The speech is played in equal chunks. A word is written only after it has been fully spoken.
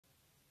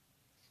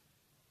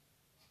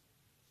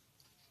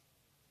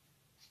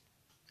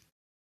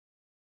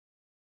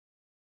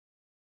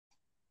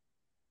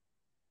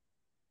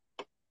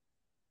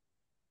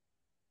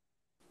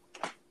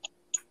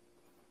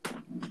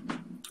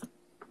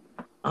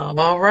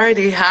All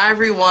righty. Hi,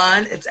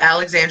 everyone. It's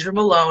Alexandra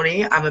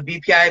Maloney. I'm a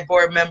BPI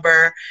board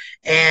member,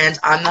 and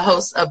I'm the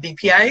host of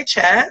BPIA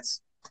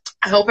Chats.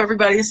 I hope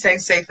everybody is staying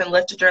safe and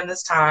lifted during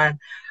this time.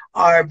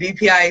 Our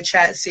BPIA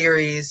Chat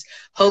series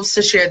hopes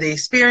to share the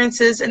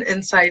experiences and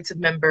insights of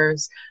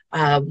members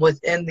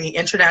within the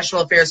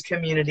international affairs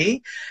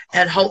community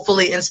and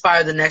hopefully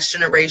inspire the next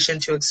generation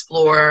to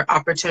explore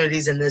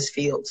opportunities in this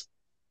field.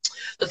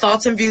 The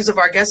thoughts and views of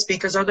our guest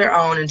speakers are their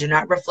own and do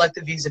not reflect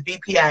the views of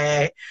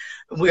BPIA.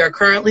 We are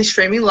currently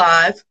streaming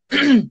live,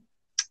 and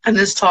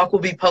this talk will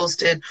be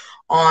posted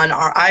on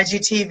our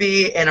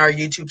IGTV and our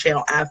YouTube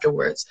channel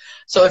afterwards.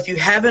 So if you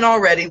haven't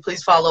already,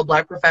 please follow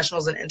Black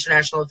Professionals in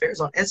International Affairs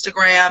on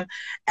Instagram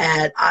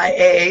at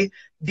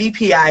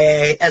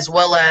IABPIA, as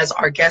well as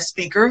our guest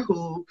speaker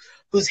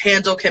whose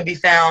handle can be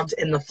found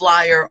in the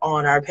flyer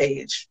on our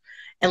page.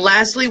 And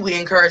lastly, we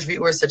encourage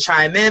viewers to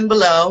chime in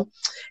below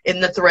in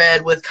the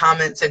thread with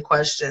comments and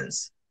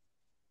questions.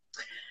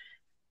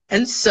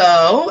 And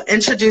so,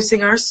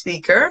 introducing our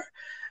speaker,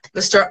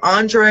 Mr.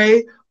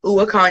 DeAndre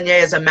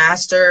Uwakonye is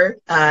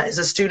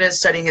a student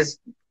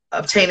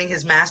obtaining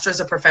his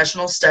Master's of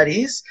Professional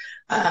Studies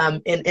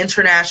in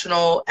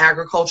International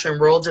Agriculture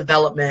and Rural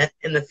Development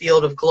in the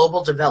field of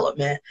Global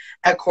Development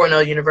at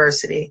Cornell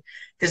University.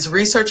 His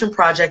research and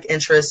project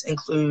interests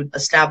include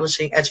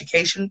establishing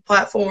education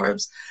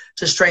platforms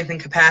to strengthen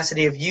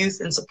capacity of youth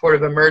in support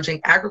of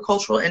emerging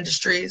agricultural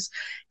industries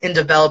in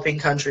developing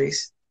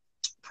countries.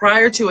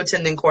 Prior to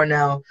attending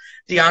Cornell,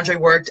 DeAndre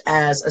worked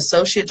as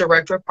Associate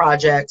Director of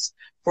Projects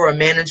for a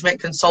management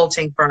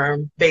consulting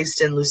firm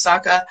based in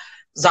Lusaka,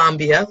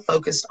 Zambia,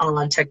 focused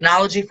on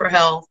technology for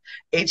health,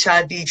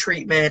 HIV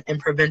treatment, and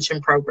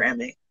prevention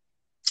programming,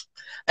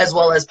 as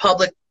well as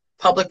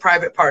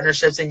public-private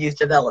partnerships and youth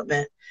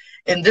development.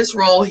 In this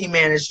role, he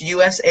managed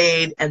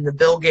USAID and the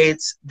Bill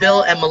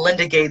and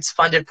Melinda Gates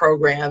funded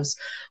programs,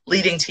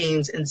 leading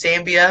teams in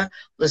Zambia,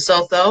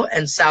 Lesotho,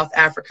 and South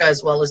Africa,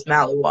 as well as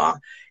Malawi,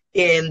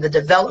 in the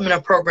development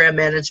of program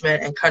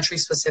management and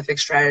country-specific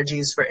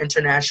strategies for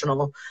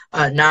international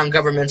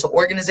non-governmental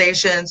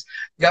organizations,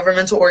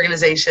 governmental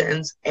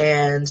organizations,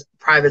 and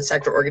private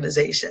sector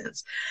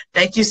organizations.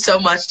 Thank you so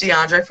much,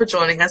 DeAndre, for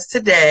joining us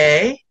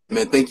today.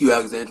 Man, thank you,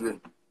 Alexandra.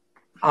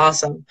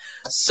 Awesome.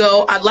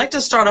 So I'd like to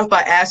start off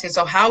by asking,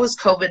 so how is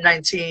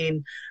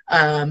COVID-19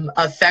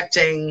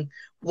 affecting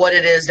what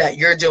it is that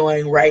you're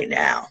doing right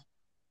now?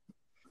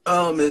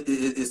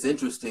 It's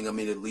interesting. I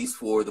mean, at least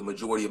for the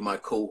majority of my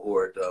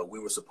cohort, we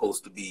were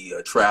supposed to be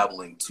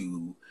traveling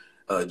to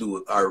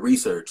do our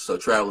research, so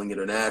traveling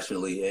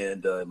internationally,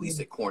 and at least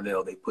at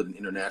Cornell, they put an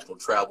international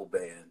travel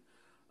ban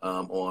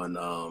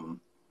on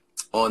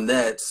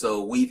that.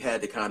 So we've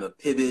had to kind of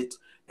pivot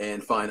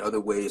and find other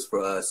ways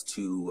for us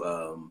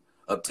to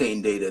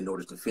obtain data in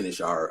order to finish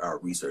our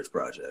research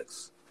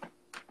projects.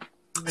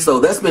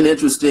 So that's been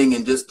interesting,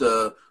 and just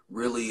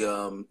really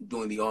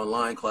doing the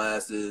online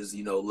classes,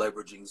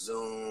 leveraging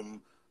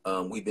Zoom.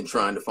 We've been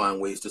trying to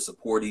find ways to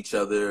support each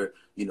other,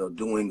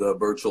 doing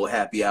virtual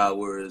happy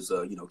hours,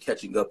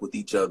 catching up with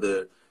each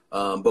other.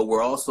 But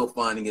we're also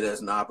finding it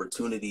as an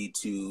opportunity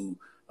to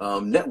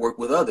network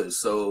with others.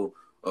 So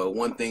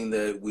one thing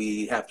that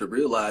we have to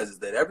realize is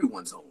that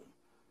everyone's home.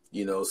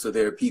 So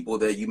there are people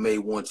that you may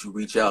want to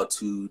reach out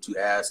to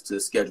ask to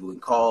scheduling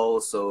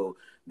calls. So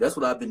that's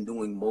what I've been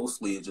doing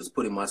mostly, is just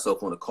putting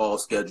myself on a call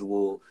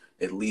schedule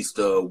at least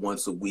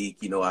once a week,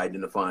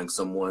 identifying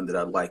someone that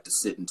I'd like to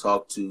sit and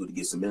talk to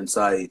get some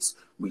insights,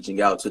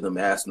 reaching out to them,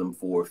 asking them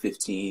for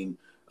 15,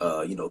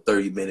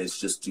 30 minutes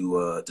just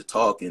to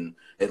talk. And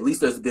at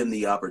least there's been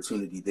the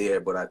opportunity there.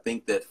 But I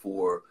think that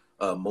for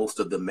most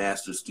of the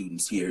master's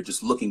students here,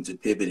 just looking to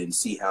pivot and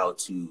see how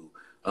to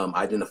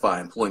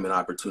identify employment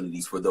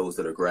opportunities for those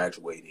that are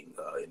graduating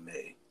in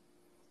May.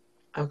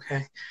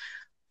 Okay,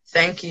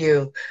 thank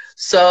you.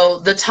 So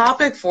the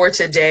topic for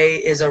today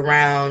is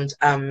around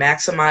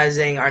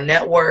maximizing our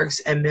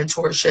networks and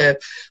mentorship.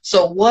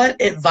 So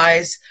what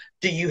advice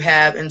do you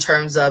have in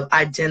terms of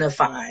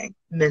identifying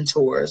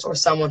mentors or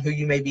someone who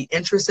you may be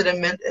interested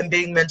in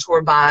being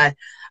mentored by?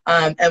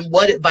 And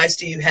what advice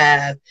do you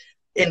have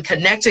in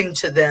connecting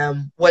to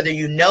them, whether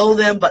you know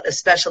them, but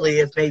especially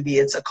if maybe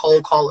it's a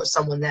cold call or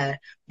someone that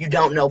you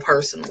don't know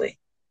personally?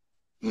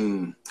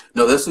 No,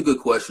 that's a good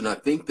question. I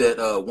think that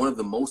one of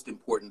the most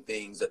important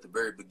things at the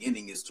very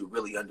beginning is to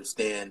really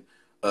understand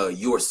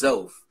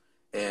yourself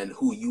and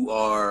who you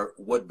are,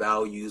 what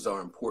values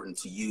are important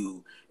to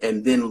you,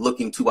 and then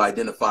looking to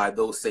identify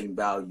those same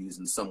values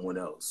in someone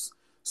else.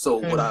 So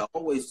what I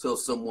always tell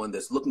someone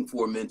that's looking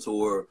for a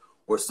mentor,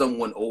 or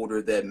someone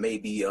older that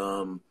maybe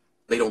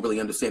they don't really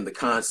understand the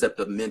concept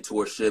of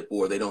mentorship,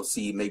 or they don't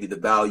see maybe the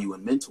value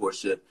in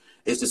mentorship,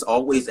 is just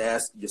always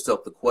ask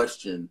yourself the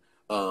question,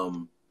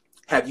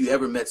 have you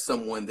ever met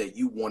someone that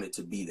you wanted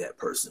to be that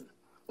person?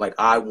 Like,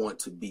 I want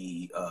to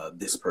be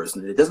this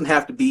person. And it doesn't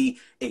have to be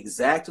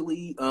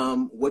exactly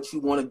what you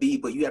want to be,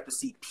 but you have to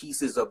see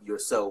pieces of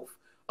yourself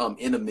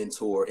in a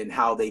mentor and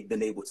how they've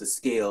been able to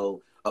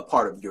scale a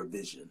part of your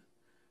vision.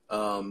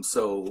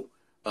 So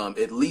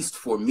at least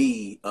for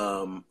me,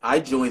 I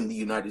joined the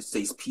United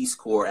States Peace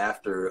Corps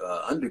after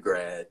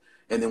undergrad.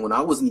 And then when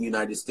I was in the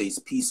United States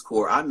Peace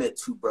Corps, I met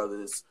two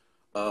brothers.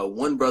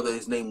 One brother,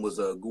 his name was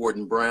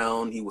Gordon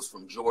Brown. He was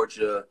from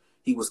Georgia.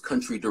 He was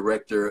country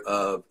director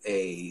of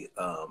a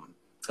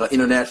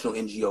international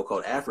NGO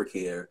called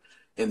Africa.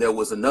 And there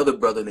was another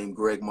brother named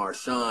Greg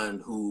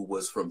Marchand who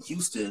was from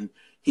Houston.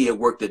 He had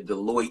worked at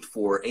Deloitte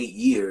for 8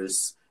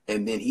 years,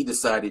 and then he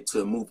decided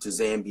to move to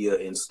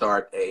Zambia and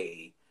start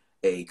a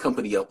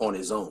company up on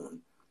his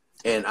own.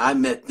 And I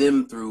met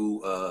them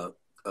through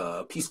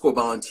a Peace Corps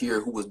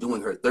volunteer who was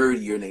doing her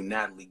 3rd year named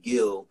Natalie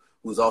Gill,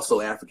 who's also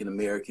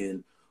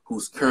African-American,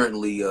 who's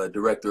currently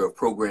director of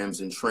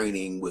programs and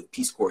training with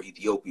Peace Corps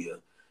Ethiopia.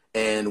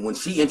 And when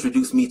she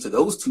introduced me to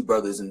those two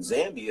brothers in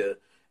Zambia,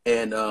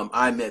 and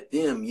I met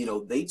them, you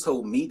know, they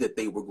told me that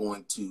they were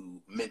going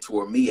to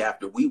mentor me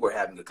after we were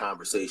having a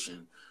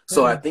conversation.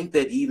 So I think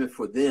that even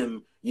for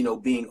them, you know,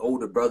 being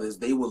older brothers,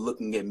 they were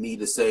looking at me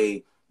to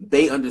say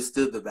they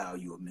understood the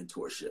value of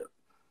mentorship,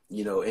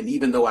 you know, and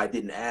even though I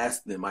didn't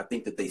ask them, I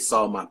think that they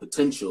saw my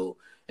potential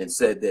and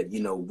said that,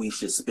 you know, we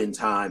should spend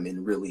time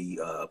and really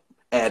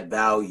add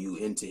value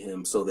into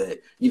him so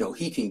that, you know,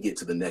 he can get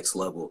to the next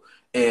level.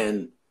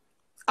 And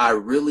I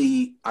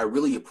really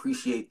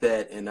appreciate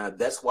that. And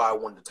that's why I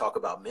wanted to talk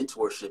about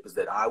mentorship, is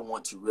that I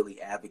want to really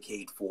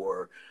advocate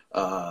for,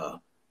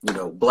 you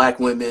know, Black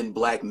women,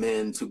 Black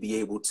men to be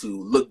able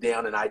to look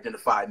down and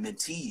identify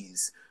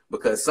mentees,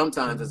 because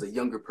sometimes as a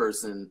younger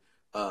person,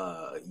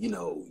 you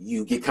know,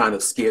 you get kind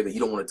of scared that you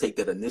don't want to take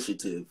that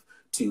initiative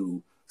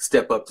to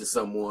step up to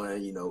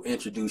someone, you know,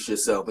 introduce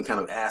yourself and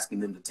kind of asking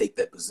them to take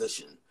that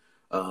position.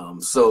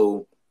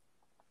 So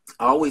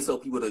I always tell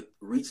people to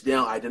reach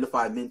down,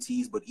 identify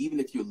mentees, but even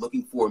if you're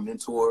looking for a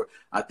mentor,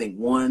 I think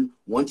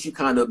once you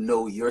kind of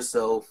know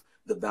yourself,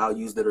 the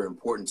values that are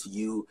important to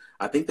you,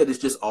 I think that it's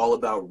just all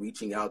about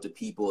reaching out to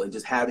people and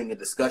just having a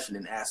discussion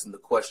and asking the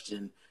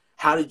question,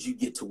 how did you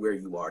get to where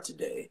you are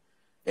today?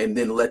 And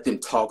then let them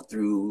talk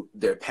through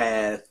their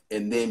path.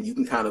 And then you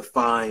can kind of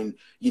find,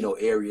 you know,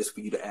 areas for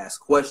you to ask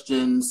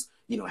questions,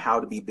 you know, how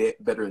to be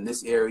better in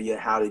this area.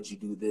 How did you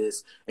do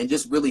this? And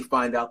just really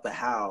find out the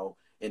how,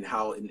 and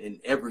how in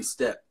every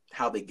step,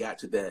 how they got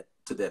to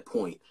that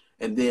point.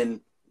 And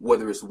then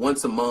whether it's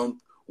once a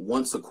month,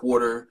 once a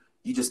quarter,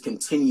 you just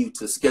continue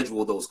to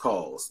schedule those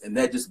calls. And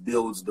that just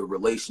builds the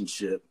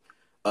relationship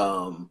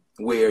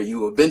where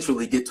you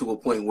eventually get to a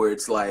point where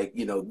it's like,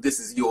 you know, this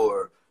is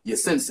your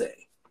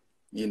sensei,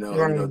 you know,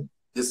 right. You know,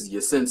 this is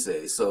your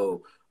sensei.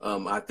 So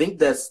I think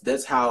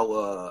that's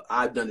how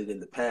I've done it in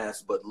the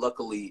past. But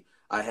luckily,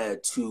 I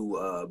had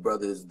two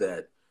brothers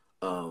that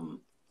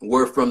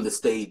were from the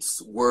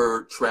States,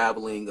 were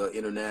traveling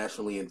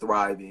internationally and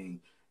thriving,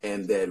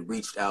 and that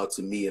reached out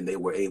to me, and they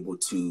were able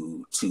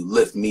to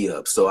lift me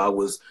up. So I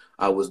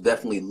was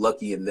definitely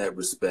lucky in that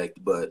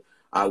respect. But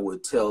I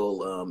would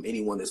tell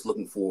anyone that's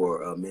looking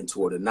for a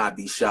mentor to not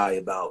be shy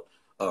about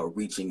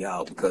reaching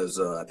out, because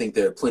I think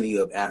there are plenty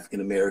of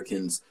African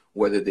Americans,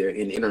 whether they're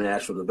in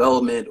international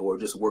development or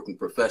just working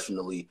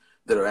professionally,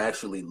 that are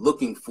actually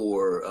looking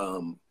for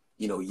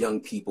you know, young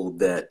people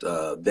that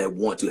that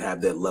want to have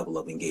that level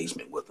of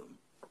engagement with them.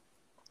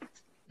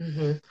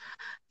 Mm-hmm.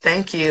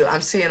 Thank you.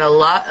 I'm seeing a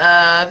lot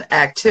of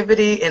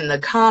activity in the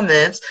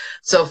comments,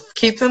 so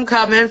keep them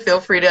coming. Feel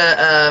free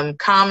to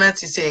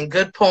comment. You're seeing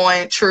good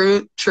point,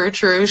 true,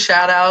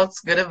 shout outs,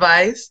 good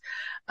advice.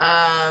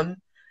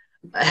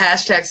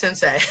 Hashtag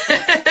sensei.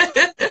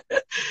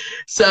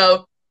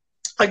 So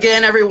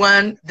again,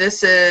 everyone,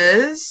 this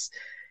is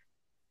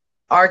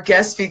our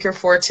guest speaker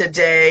for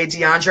today,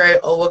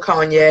 DeAndre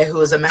Uwakonye, who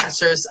is a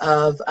Master's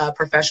of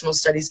Professional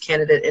Studies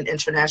candidate in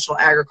International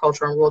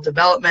Agriculture and Rural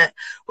Development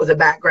with a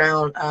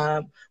background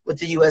with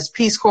the U.S.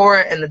 Peace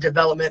Corps in the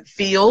development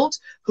field,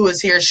 who is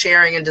here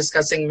sharing and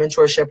discussing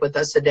mentorship with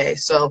us today.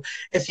 So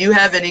if you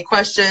have any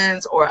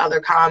questions or other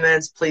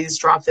comments, please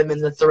drop them in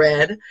the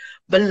thread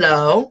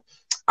below.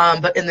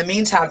 But in the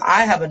meantime,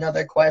 I have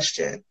another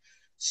question.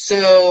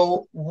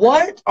 So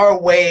what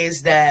are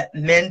ways that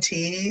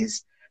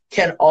mentees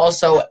can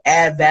also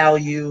add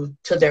value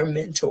to their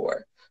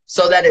mentor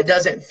so that it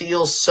doesn't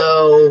feel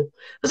so,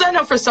 because I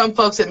know for some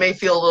folks it may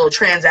feel a little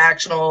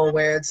transactional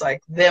where it's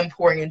like them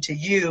pouring into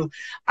you.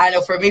 I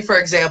know for me, for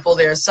example,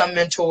 there are some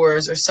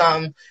mentors or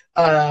some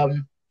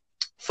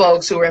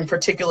folks who are in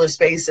particular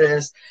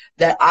spaces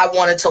that I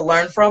wanted to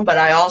learn from, but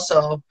I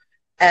also,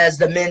 as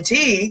the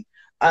mentee,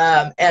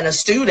 and a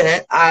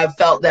student, I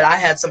felt that I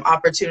had some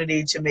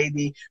opportunity to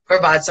maybe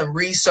provide some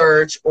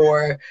research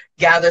or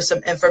gather some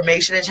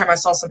information. Anytime I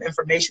saw some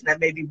information that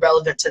may be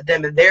relevant to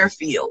them in their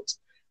field,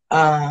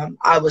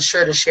 I was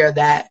sure to share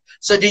that.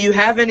 So do you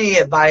have any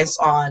advice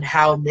on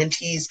how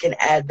mentees can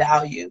add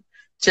value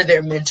to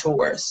their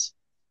mentors?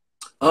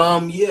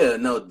 Yeah,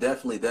 no,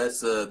 definitely.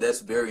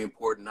 That's very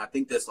important. I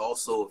think that's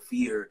also a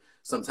fear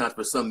sometimes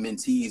for some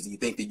mentees. You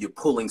think that you're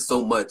pulling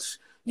so much,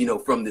 you know,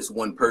 from this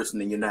one person,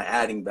 and you're not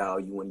adding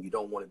value, and you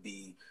don't want to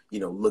be, you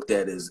know, looked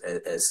at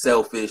as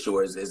selfish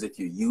or as if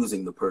you're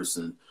using the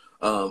person.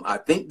 I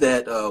think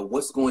that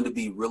what's going to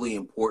be really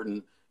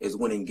important is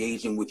when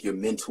engaging with your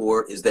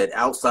mentor is that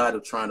outside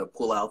of trying to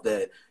pull out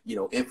that,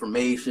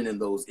 information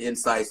and those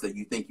insights that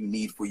you think you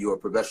need for your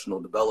professional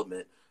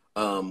development,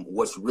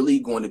 what's really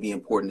going to be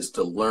important is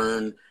to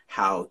learn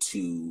how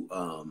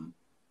to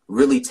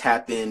really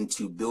tap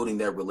into building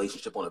that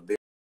relationship on a very,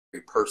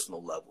 very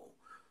personal level.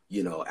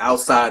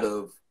 Outside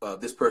of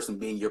this person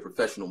being your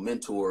professional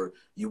mentor,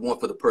 you want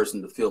for the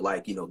person to feel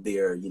like,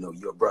 they're,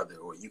 your brother,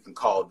 or you can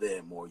call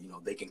them, or,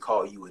 they can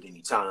call you at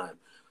any time.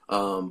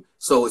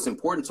 So it's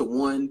important to,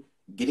 one,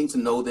 getting to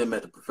know them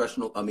at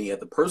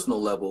the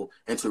personal level,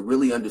 and to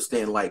really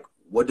understand, like,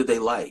 what do they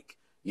like?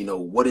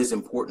 What is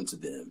important to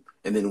them?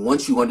 And then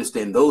once you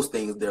understand those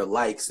things, their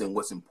likes and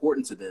what's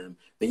important to them,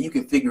 then you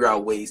can figure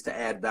out ways to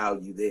add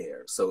value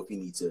there. So if you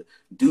need to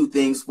do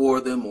things for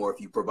them, or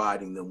if you're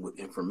providing them with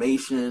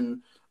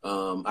information,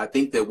 I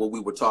think that what we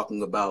were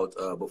talking about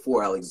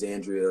before,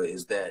 Alexandria,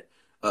 is that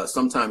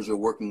sometimes you're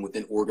working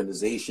within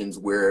organizations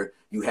where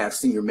you have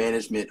senior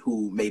management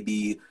who may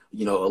be, a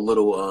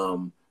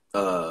little,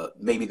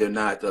 maybe they're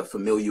not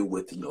familiar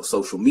with,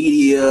 social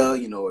media,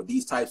 or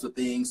these types of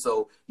things.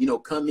 So,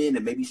 come in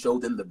and maybe show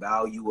them the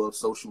value of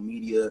social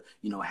media,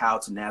 how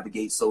to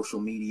navigate social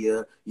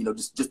media,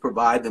 just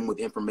provide them with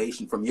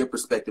information from your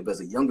perspective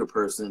as a younger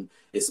person,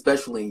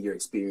 especially in your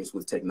experience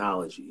with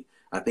technology.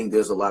 I think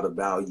there's a lot of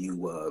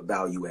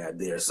value add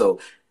there. So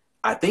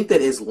I think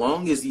that as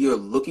long as you're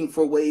looking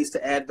for ways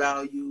to add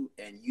value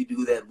and you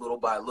do that little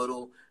by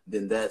little,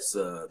 then that's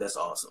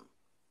awesome.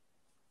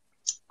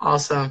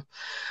 Awesome.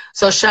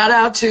 So shout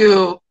out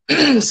to,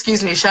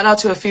 shout out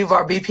to a few of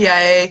our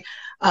BPIA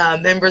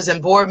members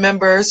and board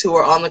members who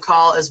are on the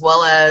call, as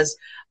well as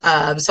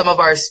some of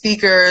our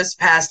speakers,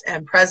 past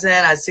and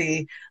present. I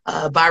see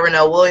Byron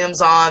L.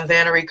 Williams on,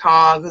 Vannery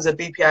Kong, who's a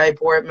BPIA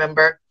board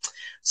member.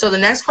 So the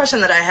next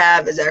question that I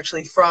have is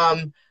actually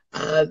from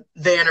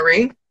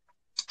Vannery.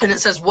 And it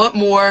says, what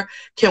more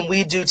can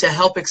we do to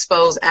help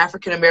expose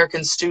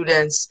African-American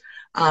students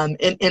in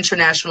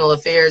international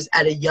affairs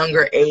at a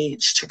younger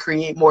age to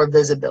create more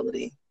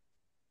visibility?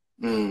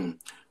 No,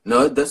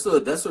 that's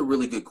a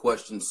really good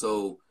question.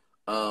 So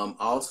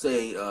I'll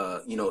say,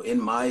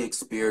 in my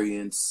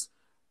experience,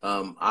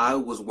 I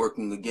was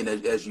working, again,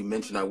 as you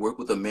mentioned, I work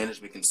with a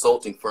management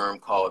consulting firm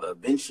called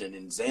Vention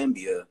in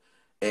Zambia.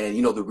 And,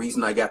 the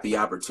reason I got the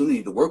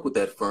opportunity to work with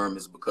that firm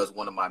is because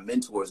one of my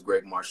mentors,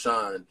 Greg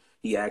Marchand,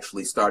 he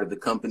actually started the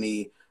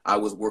company. I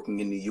was working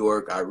in New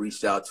York. I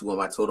reached out to him.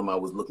 I told him I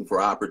was looking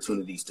for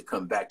opportunities to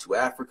come back to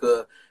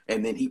Africa.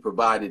 And then he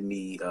provided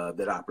me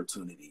that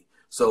opportunity.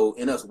 So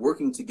in us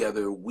working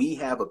together, we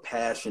have a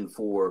passion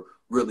for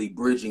really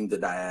bridging the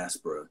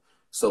diaspora.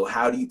 So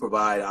how do you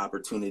provide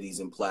opportunities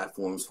and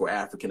platforms for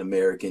African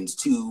Americans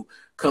to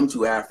come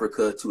to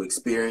Africa, to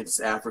experience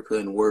Africa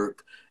and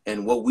work?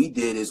 And what we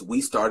did is we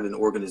started an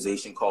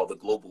organization called the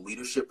Global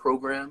Leadership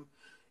Program.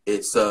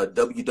 It's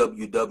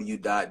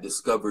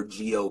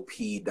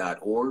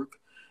www.discoverglp.org.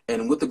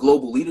 And with the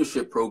Global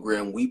Leadership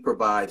Program, we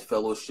provide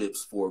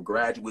fellowships for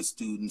graduate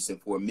students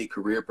and for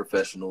mid-career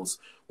professionals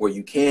where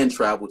you can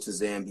travel to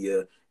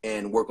Zambia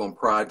and work on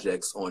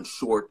projects on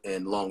short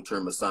and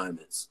long-term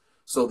assignments.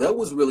 So that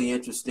was really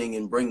interesting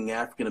in bringing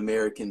African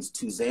Americans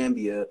to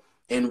Zambia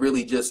and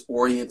really just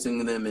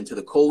orienting them into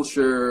the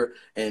culture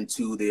and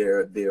to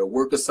their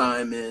work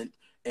assignment,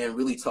 and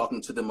really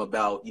talking to them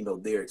about,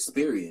 their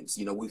experience.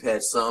 We've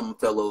had some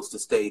fellows to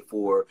stay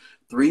for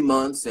 3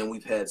 months, and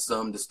we've had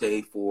some to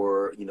stay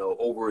for,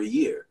 over a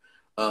year.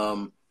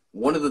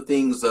 One of the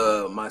things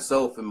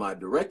myself and my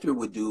director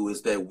would do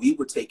is that we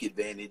would take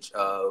advantage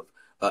of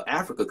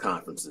Africa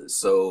conferences.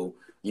 So,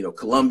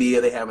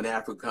 Columbia, they have an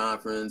Africa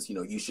conference,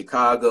 U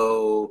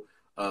Chicago.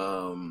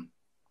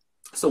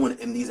 So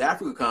in these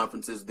Africa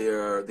conferences,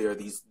 there are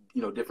these,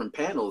 different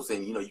panels,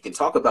 and, you can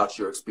talk about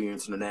your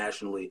experience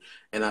internationally.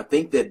 And I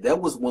think that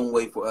was one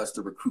way for us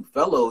to recruit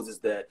fellows, is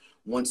that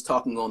once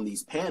talking on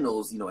these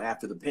panels,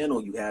 after the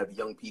panel, you have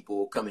young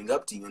people coming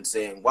up to you and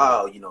saying,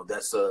 wow,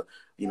 that's a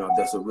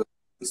real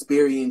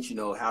experience.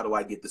 How do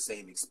I get the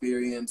same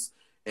experience?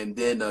 And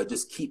then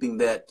just keeping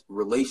that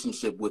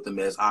relationship with them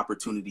as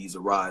opportunities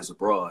arise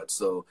abroad.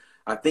 So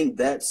I think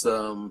that's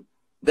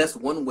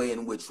one way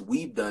in which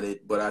we've done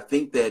it. But I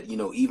think that,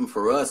 even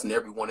for us and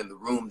everyone in the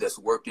room that's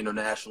worked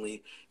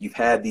internationally, you've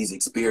had these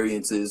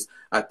experiences.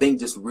 I think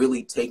just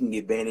really taking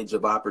advantage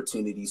of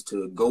opportunities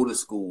to go to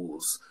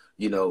schools,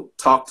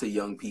 talk to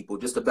young people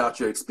just about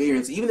your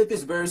experience, even if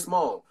it's very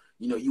small.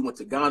 You went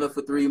to Ghana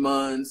for 3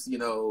 months,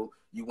 you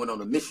went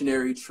on a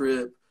missionary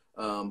trip.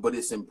 But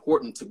it's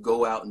important to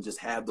go out and just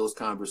have those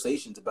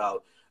conversations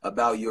about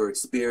your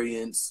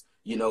experience,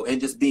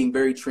 and just being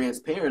very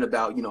transparent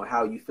about,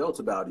 how you felt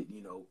about it,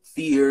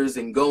 fears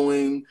and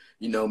going,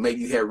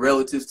 maybe you had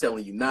relatives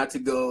telling you not to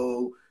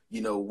go.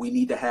 We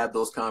need to have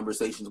those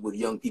conversations with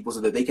young people so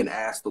that they can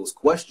ask those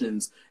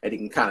questions, and it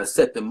can kind of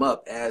set them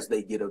up as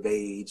they get of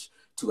age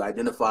to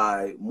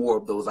identify more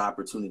of those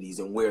opportunities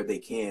and where they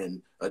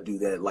can do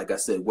that. Like I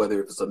said,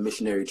 whether it's a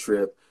missionary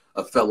trip,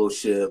 a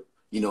fellowship,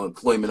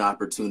 employment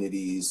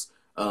opportunities.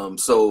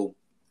 So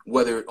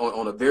whether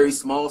on a very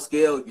small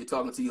scale, if you're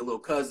talking to your little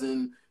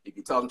cousin, if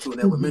you're talking to an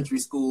elementary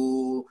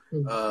school,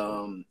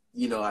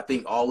 I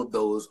think all of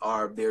those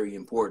are very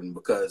important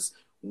because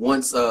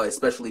once,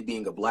 especially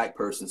being a Black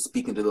person,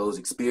 speaking to those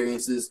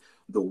experiences,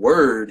 the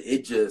word,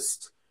 it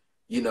just,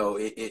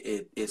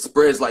 it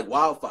spreads like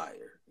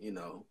wildfire,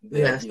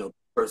 that, the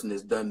person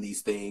has done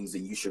these things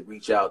and you should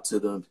reach out to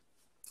them.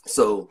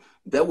 So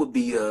that would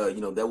be,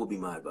 that would be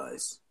my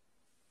advice.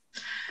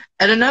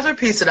 And another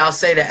piece that I'll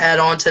say to add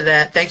on to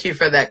that, thank you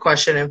for that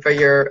question and for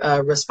your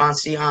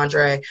response,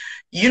 DeAndre.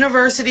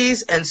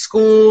 Universities and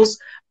schools,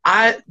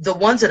 the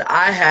ones that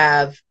I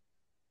have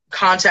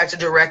contacted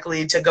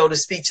directly to go to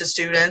speak to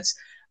students,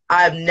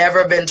 I've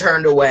never been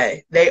turned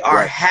away. They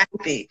are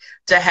happy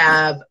to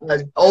have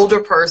an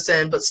older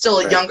person, but still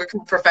a younger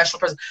professional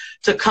person,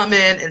 to come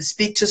in and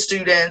speak to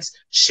students,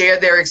 share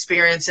their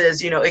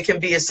experiences. It can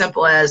be as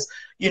simple as,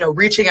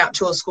 reaching out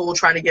to a school,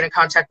 trying to get in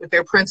contact with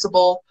their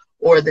principal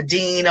or the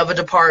dean of a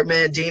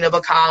department, dean of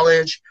a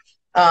college,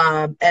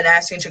 and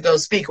asking to go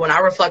speak. When I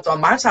reflect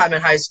on my time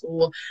in high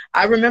school,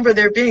 I remember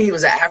he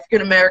was an African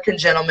American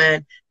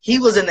gentleman. He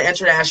was in the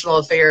international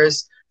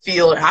affairs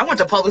field. I went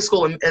to public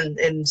school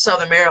in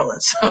Southern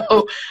Maryland.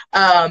 So,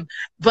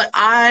 but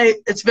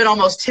it's been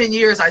almost 10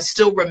 years. I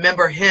still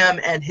remember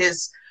him and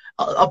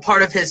a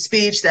part of his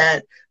speech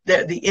that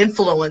the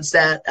influence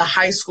that a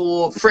high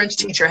school French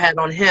teacher had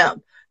on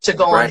him to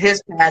go on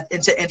his path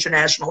into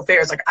international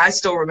affairs. Like, I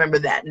still remember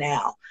that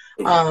now.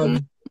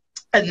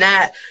 And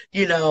that,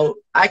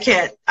 I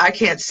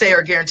can't say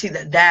or guarantee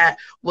that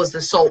was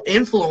the sole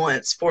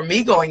influence for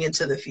me going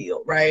into the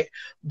field, right?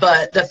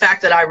 But the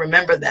fact that I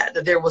remember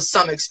that there was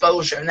some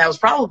exposure, and that was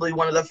probably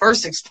one of the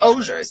first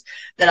exposures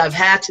that I've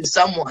had to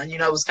someone,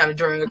 it was kind of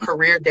during a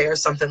career day or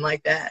something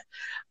like that.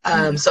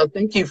 So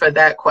thank you for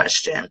that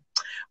question.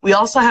 We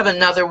also have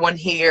another one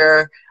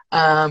here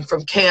from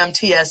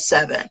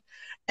KMTS7,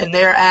 and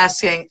they're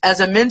asking, as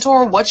a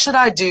mentor, what should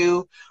I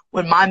do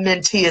when my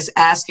mentee is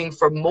asking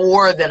for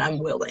more than I'm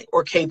willing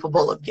or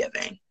capable of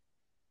giving?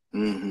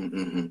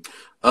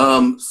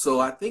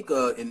 So I think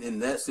in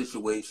that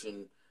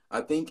situation,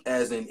 I think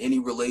as in any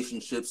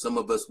relationship, some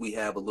of us, we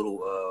have a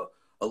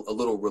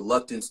little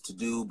reluctance to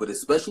do, but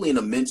especially in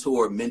a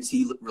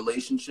mentor-mentee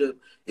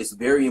relationship, it's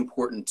very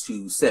important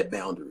to set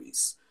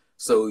boundaries.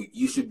 So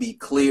you should be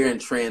clear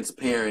and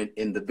transparent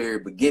in the very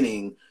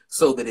beginning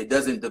so that it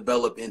doesn't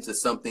develop into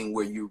something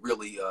where you're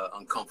really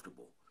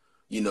uncomfortable.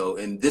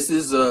 And this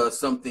is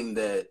something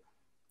that,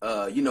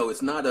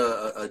 it's not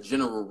a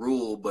general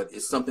rule, but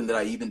it's something that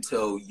I even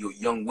tell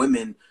young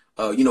women,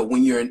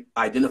 when you're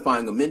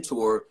identifying a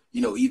mentor,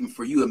 even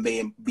for you, it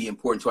may be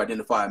important to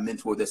identify a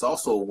mentor that's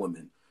also a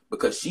woman,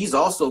 because she's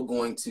also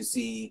going to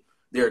see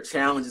there are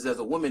challenges as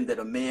a woman that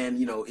a man,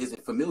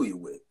 isn't familiar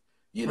with,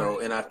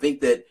 and I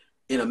think that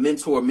in a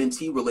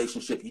mentor-mentee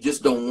relationship, you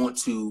just don't want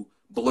to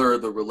blur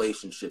the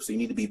relationship. So you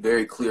need to be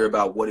very clear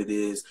about what it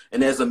is.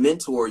 And as a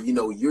mentor,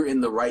 you're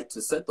in the right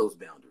to set those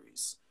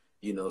boundaries,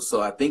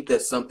 so I think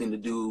that's something to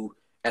do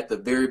at the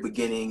very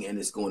beginning, and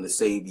it's going to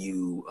save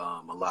you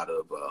a lot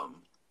of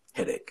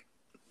headache.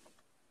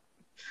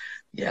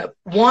 Yeah.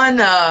 One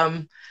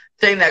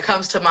thing that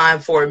comes to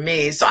mind for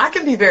me, so I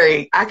can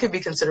be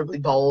considerably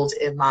bold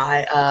in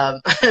my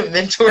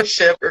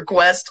mentorship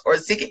request or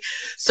seeking.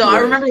 So I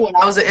remember when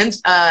I was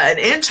an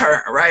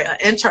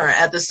intern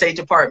at the State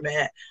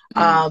Department,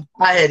 I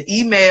had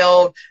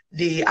emailed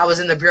I was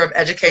in the Bureau of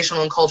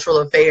Educational and Cultural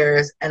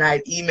Affairs, and I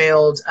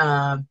emailed,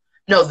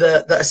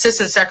 the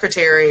assistant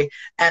secretary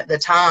at the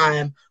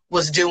time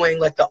was doing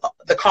like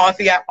the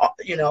coffee,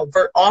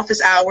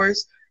 office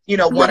hours,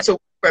 once a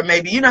week, or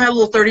maybe, had a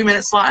little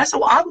 30-minute slot. I said,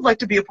 well, I would like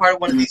to be a part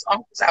of one of these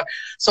office hours.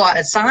 So I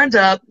had signed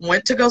up,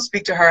 went to go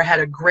speak to her,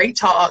 had a great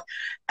talk.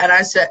 And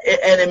I said,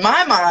 and in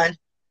my mind,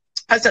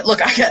 I said,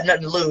 look, I got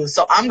nothing to lose,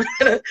 so I'm going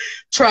to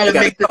try to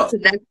make the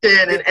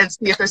connection and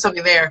see if there's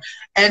something there.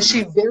 And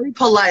she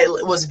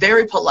was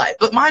very polite.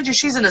 But mind you,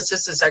 she's an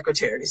assistant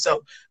secretary,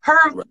 so her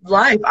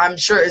life, I'm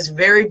sure, is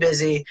very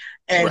busy.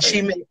 And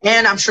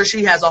and I'm sure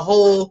she has a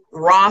whole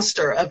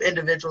roster of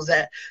individuals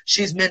that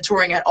she's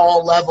mentoring at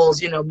all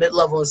levels,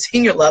 mid-level and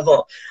senior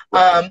level.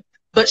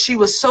 But she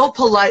was so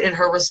polite in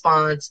her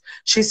response.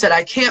 She said,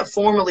 I can't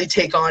formally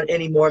take on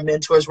any more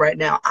mentors right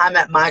now. I'm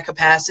at my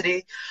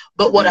capacity.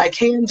 But what I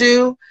can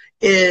do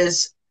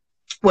is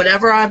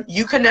whenever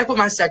you connect with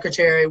my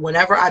secretary,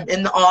 whenever I'm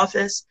in the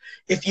office,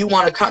 if you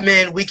want to come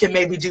in, we can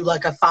maybe do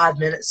like a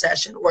 5-minute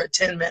session or a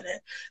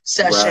 10-minute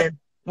session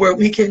where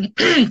we can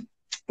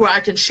where I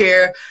can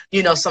share,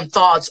 some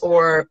thoughts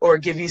or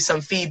give you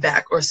some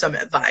feedback or some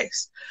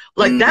advice.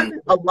 Like that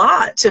meant a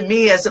lot to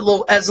me as a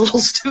little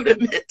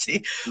student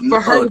mentee,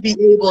 for her to be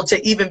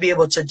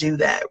able to do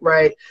that,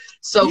 right?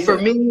 So for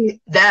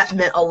me, that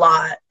meant a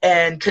lot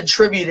and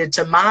contributed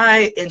to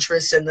my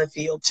interest in the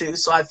field too.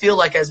 So I feel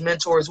like as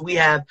mentors, we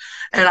have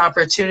an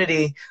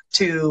opportunity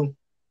to,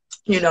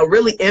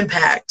 really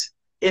impact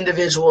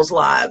individuals'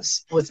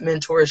 lives with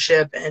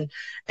mentorship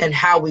and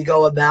how we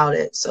go about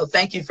it. So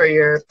thank you for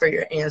your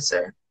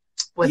answer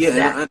with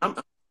that.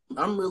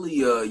 I'm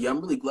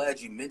really glad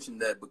you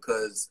mentioned that,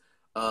 because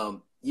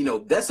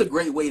that's a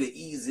great way to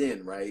ease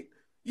in, right?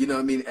 You know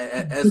what I mean?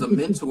 As a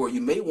mentor,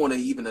 you may want to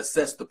even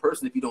assess the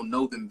person if you don't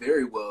know them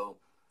very well.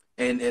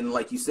 And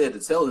like you said, to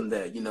tell them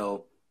that, you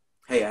know,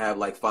 hey, I have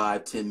like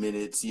 5-10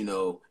 minutes, you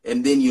know,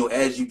 and then, you know,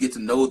 as you get to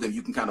know them,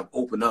 you can kind of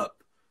open up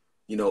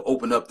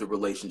the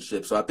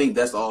relationship. So I think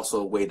that's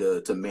also a way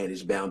to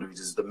manage boundaries,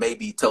 is to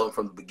maybe tell them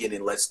from the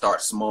beginning, let's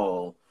start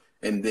small.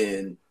 And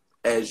then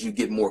as you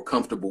get more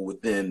comfortable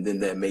with them, then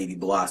that maybe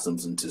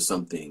blossoms into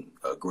something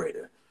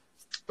greater.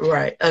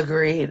 Right.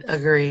 Agreed.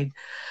 Agreed.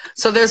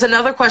 So there's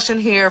another question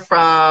here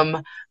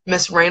from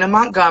Miss Raina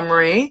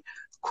Montgomery.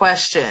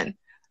 Question.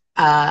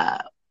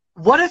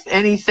 What, if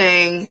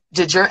anything,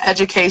 did your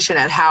education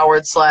at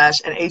Howard /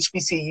 and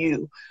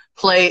HBCU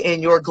play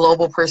in your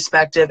global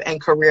perspective and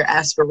career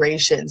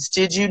aspirations?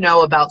 Did you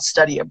know about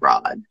study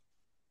abroad?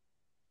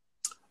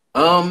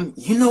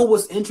 You know,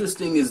 what's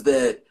interesting is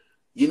that,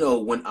 you know,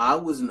 when I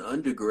was an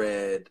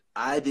undergrad,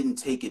 I didn't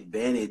take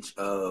advantage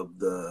of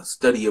the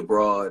study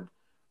abroad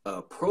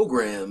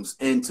programs.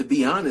 And to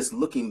be honest,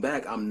 looking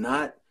back, I'm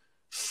not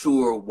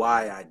sure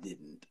why I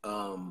didn't.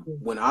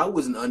 When I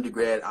was an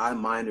undergrad, I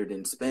minored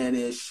in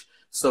Spanish.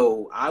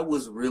 So I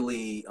was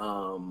really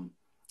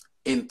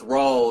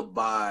enthralled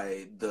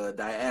by the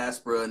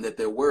diaspora, and that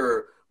there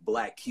were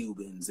Black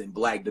Cubans and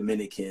Black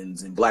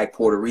Dominicans and Black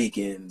Puerto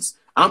Ricans.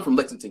 I'm from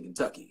Lexington,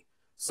 Kentucky.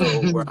 So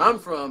where I'm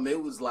from, it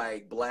was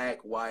like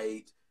Black,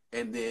 white,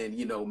 and then,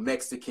 you know,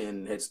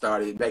 Mexicans had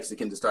started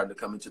to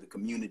come into the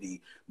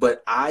community.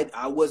 But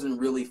I wasn't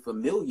really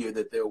familiar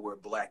that there were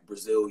Black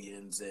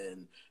Brazilians,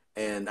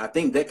 and I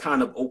think that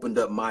kind of opened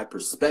up my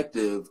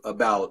perspective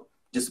about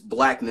just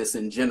Blackness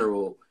in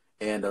general,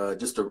 and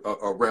just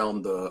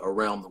around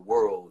the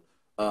world.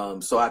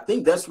 So I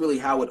think that's really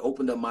how it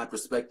opened up my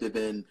perspective.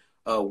 And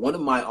one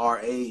of my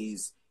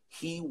RAs,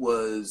 he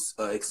was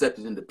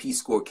accepted into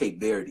Peace Corps Cape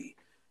Verde,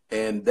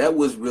 and that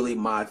was really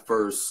my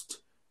first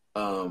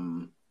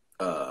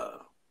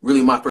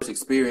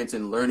experience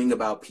in learning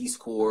about Peace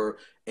Corps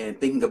and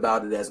thinking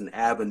about it as an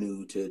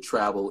avenue to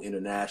travel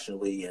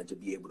internationally and to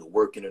be able to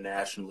work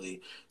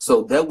internationally.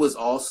 So that was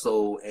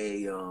also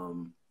a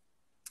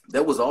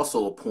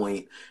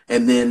point.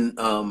 And then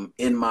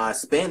in my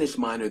Spanish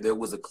minor, there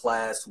was a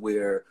class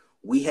where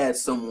we had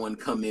someone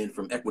come in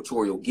from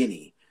Equatorial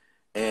Guinea,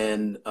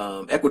 and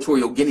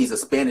Equatorial Guinea is a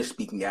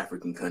Spanish-speaking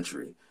African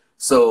country.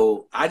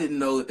 So I didn't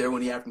know that there were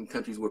any African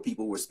countries where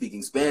people were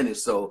speaking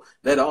Spanish. So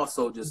that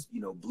also just, you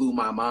know, blew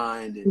my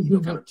mind and, you know,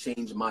 kind of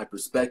changed my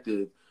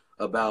perspective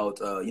about,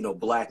 you know,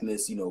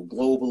 Blackness, you know,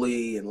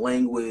 globally and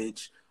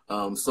language.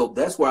 So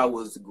that's where I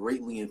was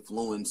greatly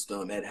influenced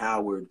at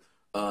Howard.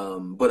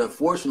 But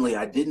unfortunately,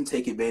 I didn't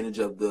take advantage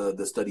of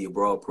the study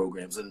abroad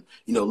programs. And,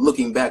 you know,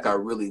 looking back, I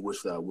really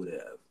wish that I would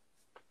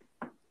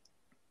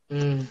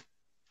have.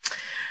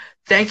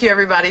 Thank you,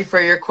 everybody, for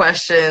your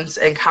questions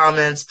and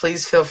comments.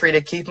 Please feel free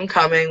to keep them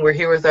coming. We're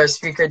here with our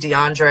speaker,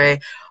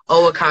 DeAndre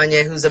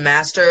Uwakonye, who's a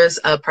Master's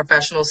of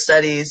Professional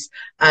Studies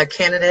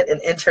candidate in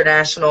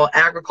International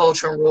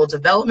Agriculture and Rural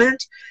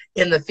Development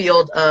in the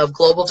field of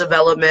global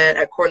development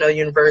at Cornell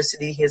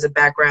University. He has a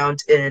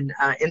background in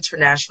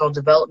international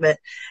development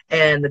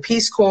and the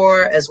Peace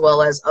Corps, as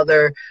well as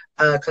other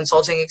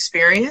consulting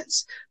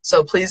experience.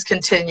 So please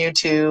continue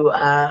to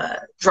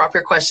drop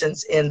your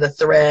questions in the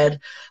thread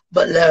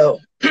below.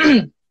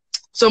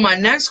 So my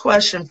next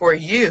question for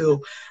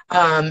you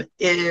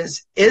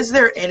is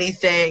there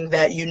anything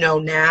that you know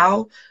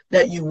now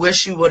that you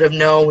wish you would have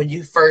known when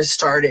you first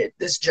started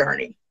this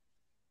journey?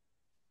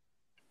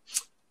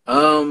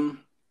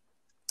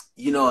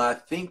 You know, I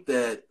think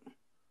that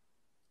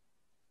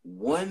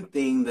one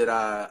thing that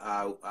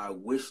I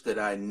wish that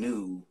I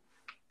knew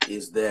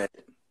is that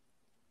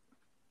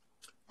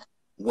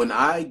when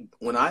I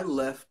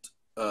left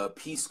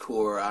Peace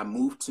Corps, I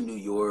moved to New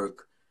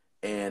York.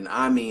 And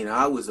I mean,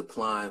 I was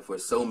applying for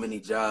so many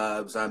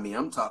jobs. I mean,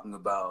 I'm talking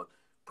about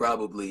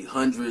probably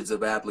hundreds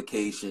of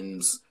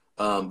applications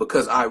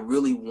because I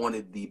really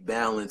wanted the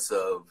balance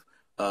of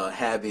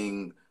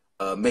having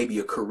maybe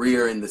a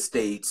career in the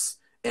States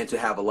and to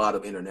have a lot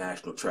of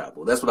international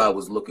travel. That's what I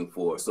was looking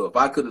for. So if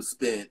I could have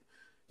spent,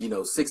 you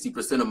know,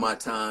 60% of my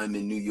time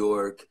in New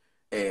York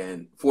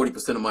and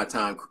 40% of my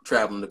time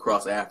traveling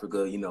across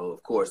Africa, you know,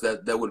 of course,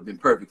 that would have been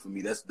perfect for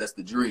me. That's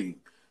the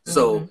dream. Mm-hmm.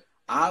 So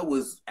I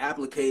was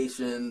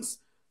applications,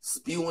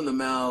 spewing them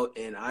out,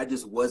 and I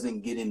just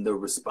wasn't getting the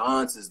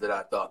responses that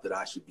I thought that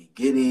I should be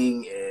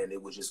getting, and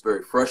it was just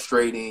very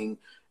frustrating.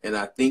 And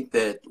I think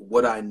that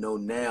what I know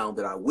now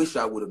that I wish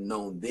I would have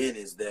known then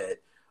is that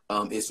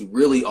it's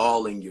really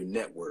all in your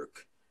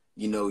network.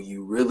 You know,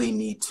 you really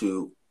need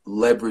to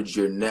leverage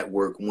your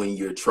network when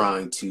you're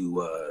trying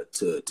to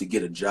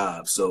get a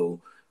job.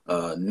 So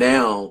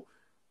now,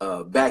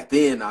 back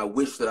then, I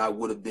wish that I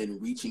would have been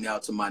reaching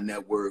out to my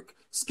network,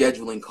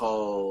 scheduling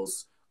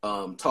calls,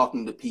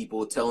 talking to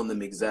people, telling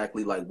them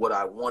exactly like what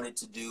I wanted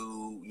to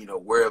do, you know,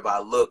 where have I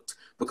looked?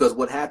 Because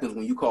what happens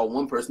when you call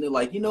one person, they're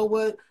like, you know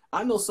what,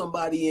 I know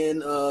somebody in,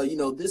 you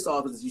know, this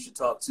office you should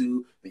talk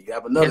to, then you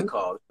have another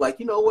call. Like,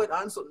 you know what,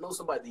 I know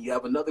somebody, then you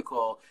have another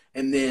call.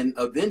 And then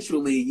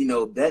eventually, you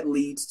know, that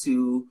leads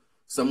to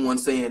someone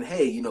saying,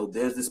 hey, you know,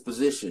 there's this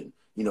position,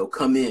 you know,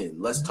 come in,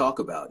 let's talk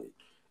about it.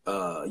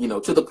 You know,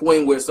 to the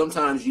point where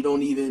sometimes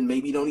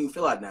maybe you don't even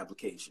fill out an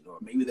application, or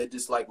maybe they're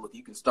just like, look,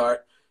 you can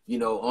start, you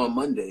know, on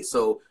Monday.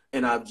 So,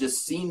 and I've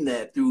just seen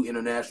that through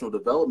international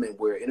development,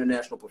 where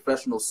international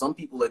professionals, some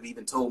people have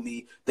even told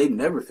me they've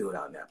never filled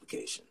out an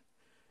application,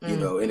 you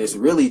know, and it's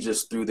really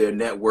just through their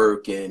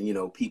network and, you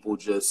know, people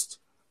just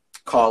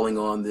calling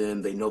on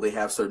them. They know they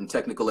have certain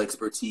technical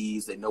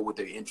expertise. They know what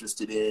they're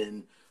interested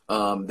in.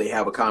 They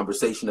have a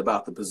conversation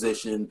about the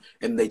position,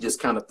 and they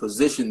just kind of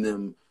position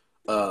them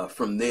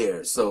from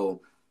there. So,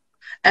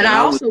 and I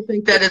also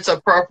think that it's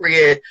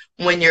appropriate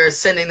when you're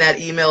sending that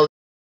email,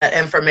 that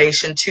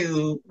information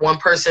to one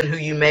person who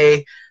you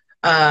may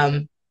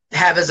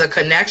have as a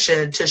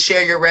connection, to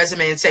share your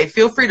resume and say,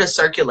 feel free to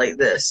circulate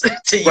this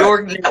to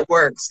your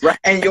networks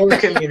and your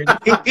community.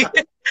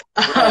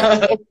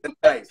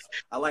 Nice.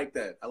 I like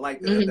that. I like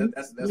that.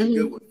 That's a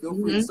good one. Feel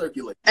free to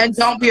circulate. And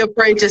don't be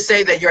afraid to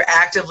say that you're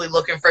actively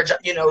looking for,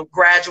 you know,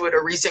 graduate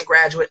or recent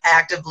graduate,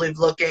 actively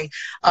looking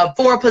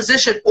for a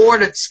position, or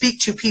to speak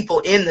to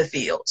people in the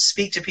field,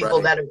 speak to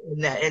people that are in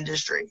that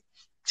industry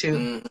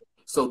too.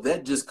 So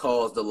that just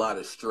caused a lot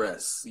of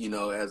stress, you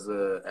know, as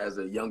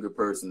a younger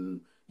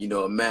person. You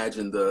know,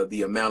 imagine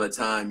the amount of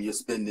time you're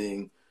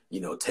spending,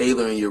 you know,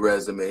 tailoring your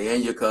resume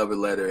and your cover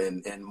letter,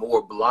 and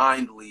more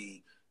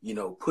blindly, you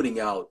know, putting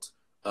out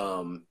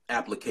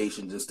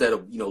applications instead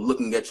of, you know,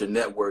 looking at your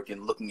network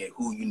and looking at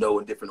who you know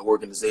in different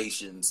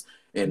organizations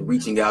and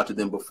reaching out to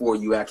them before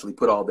you actually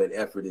put all that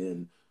effort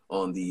in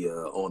on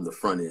the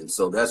front end.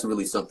 So that's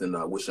really something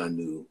I wish I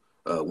knew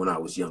when I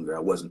was younger.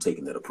 I wasn't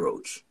taking that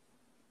approach.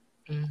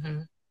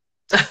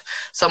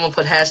 Someone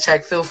put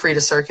hashtag feel free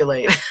to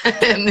circulate.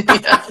 No,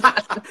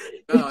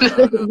 that's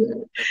a good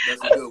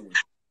one.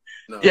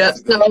 No,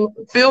 yes, so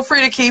feel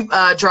free to keep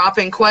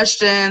dropping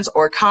questions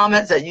or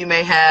comments that you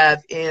may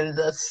have in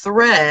the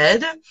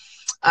thread.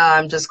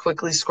 I'm just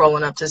quickly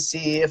scrolling up to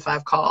see if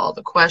I've called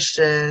the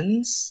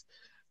questions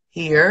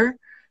here.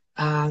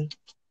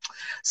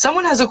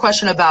 Someone has a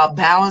question about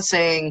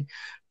balancing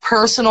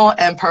personal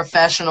and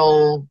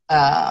professional,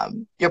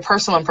 your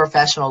personal and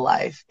professional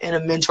life in a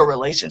mentor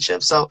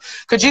relationship. So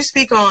could you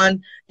speak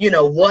on, you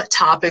know, what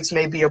topics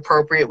may be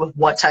appropriate with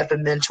what type of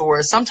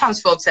mentor?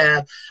 Sometimes folks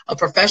have a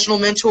professional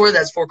mentor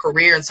that's for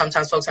career, and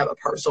sometimes folks have a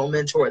personal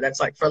mentor that's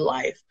like for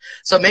life.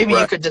 So maybe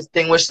you could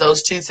distinguish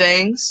those two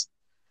things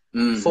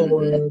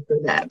for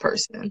that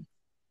person.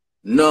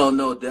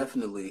 No,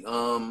 definitely.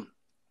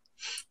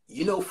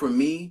 You know, for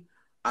me,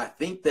 I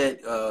think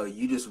that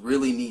you just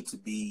really need to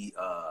be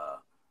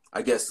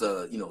I guess,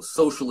 you know,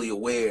 socially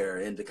aware,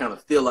 and to kind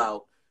of fill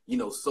out, you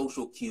know,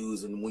 social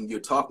cues. And when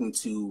you're talking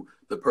to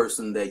the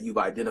person that you've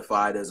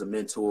identified as a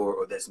mentor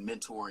or that's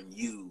mentoring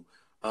you,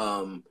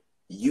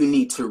 you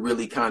need to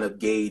really kind of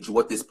gauge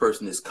what this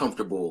person is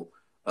comfortable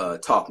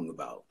talking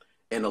about.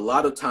 And a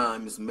lot of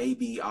times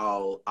maybe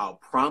I'll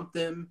prompt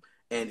them,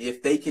 and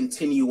if they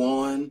continue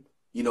on,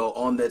 you know,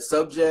 on that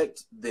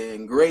subject,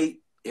 then great.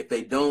 If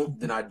they don't,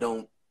 then I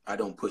don't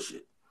push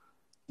it.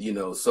 You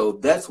know, so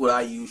that's what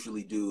I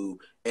usually do.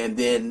 And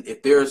then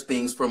if there's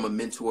things from a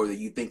mentor that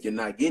you think you're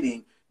not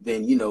getting,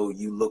 then, you know,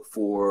 you look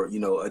for, you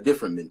know, a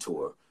different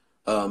mentor.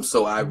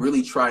 So I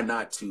really try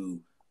not to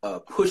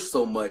push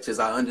so much, as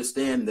I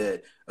understand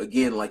that,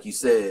 again, like you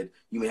said,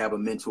 you may have a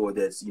mentor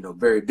that's, you know,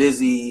 very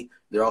busy.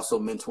 They're also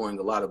mentoring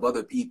a lot of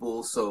other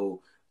people.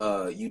 So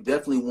you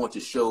definitely want to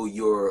show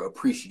your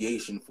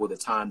appreciation for the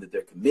time that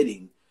they're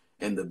committing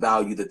and the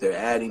value that they're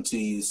adding to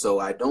you. So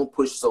I don't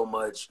push so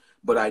much,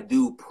 but I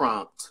do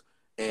prompt.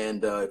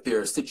 And if there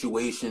are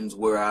situations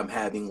where I'm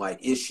having like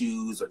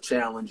issues or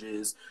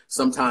challenges,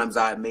 sometimes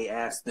I may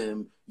ask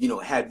them, you know,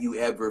 have you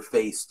ever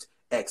faced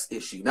X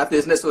issue? Not that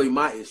it's necessarily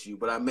my issue,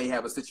 but I may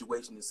have a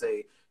situation to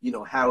say, you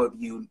know, how have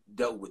you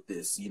dealt with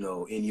this, you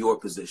know, in your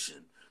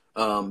position?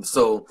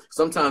 So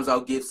sometimes I'll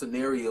give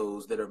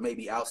scenarios that are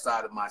maybe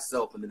outside of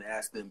myself, and then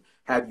ask them,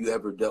 have you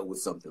ever dealt with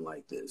something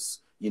like this?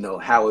 You know,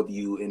 how have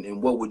you,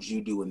 and what would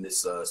you do in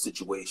this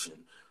situation?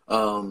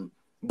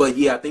 But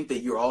yeah, I think that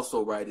you're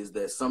also right, is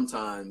that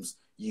sometimes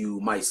you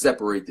might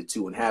separate the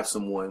two and have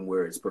someone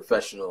where it's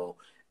professional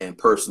and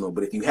personal.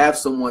 But if you have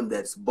someone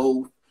that's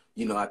both,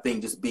 you know, I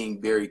think just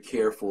being very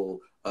careful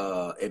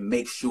and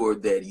make sure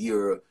that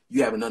you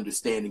have an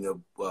understanding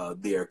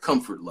of their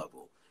comfort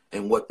level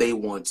and what they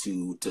want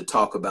to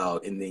talk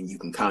about, and then you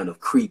can kind of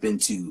creep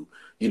into,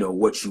 you know,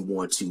 what you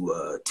want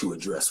to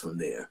address from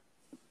there.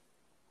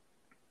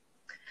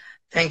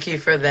 Thank you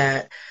for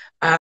that.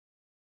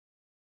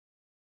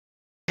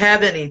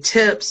 Have any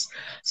tips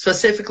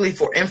specifically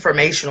for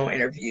informational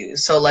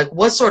interviews? So like,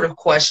 what sort of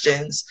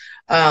questions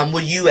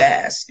would you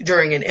ask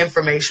during an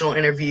informational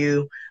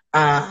interview,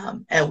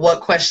 and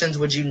what questions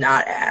would you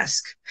not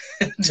ask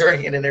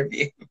during an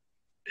interview?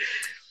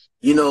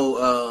 You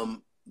know,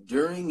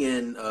 during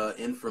an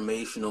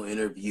informational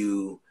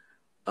interview,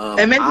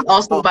 and maybe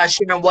also by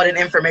sharing what an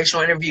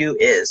informational interview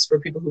is for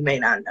people who may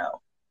not know.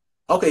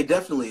 Okay,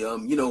 definitely.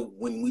 You know,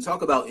 when we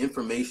talk about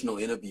informational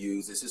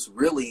interviews, it's just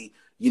really,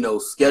 you know,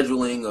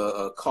 scheduling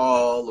a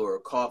call or a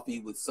coffee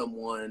with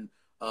someone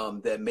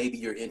that maybe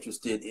you're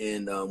interested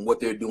in what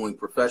they're doing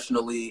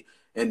professionally,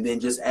 and then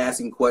just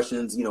asking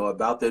questions, you know,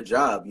 about their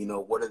job. You know,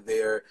 what are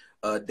their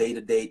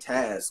day-to-day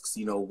tasks?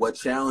 You know, what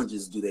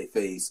challenges do they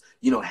face?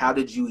 You know, how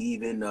did you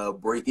even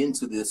break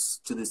into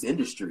this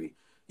industry?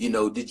 You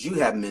know, did you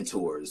have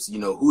mentors? You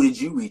know, who did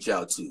you reach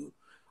out to?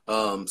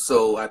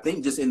 So I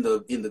think just in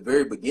the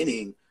very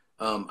beginning,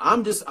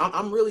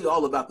 I'm really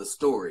all about the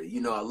story.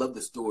 You know, I love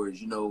the stories.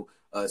 You know,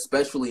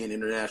 especially in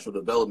international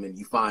development,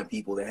 you find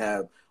people that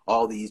have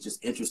all these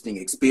just interesting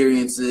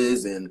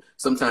experiences, and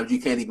sometimes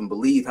you can't even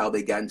believe how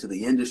they got into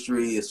the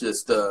industry. It's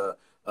just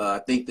I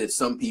think that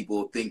some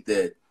people think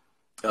that,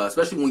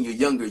 especially when you're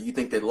younger, you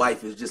think that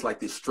life is just like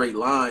this straight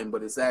line,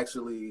 but it's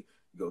actually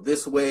you go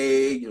this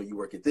way. You know, you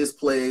work at this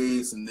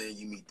place, and then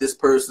you meet this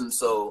person.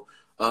 So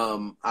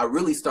I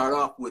really start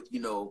off with, you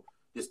know,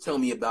 just tell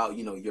me about,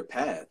 you know, your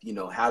path. You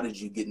know, how did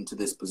you get into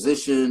this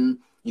position?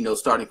 You know,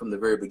 starting from the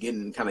very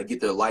beginning and kind of get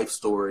their life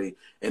story,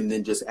 and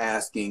then just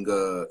asking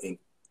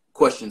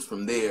questions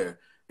from there.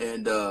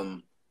 And,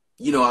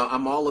 you know,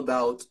 I'm all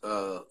about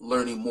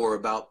learning more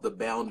about the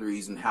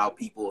boundaries and how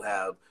people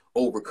have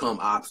overcome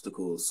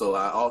obstacles. So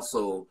I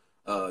also,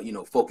 you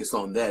know, focus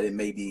on that, and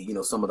maybe, you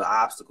know, some of the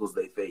obstacles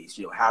they face.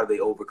 You know, how do they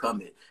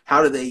overcome it?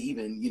 How do they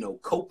even, you know,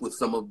 cope with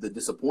some of the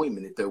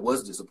disappointment, if there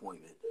was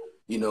disappointment?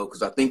 You know,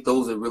 because I think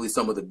those are really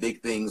some of the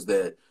big things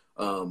that,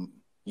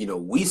 you know,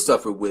 we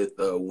suffer with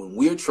when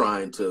we're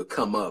trying to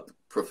come up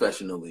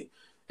professionally,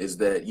 is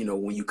that, you know,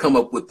 when you come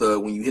up with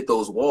when you hit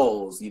those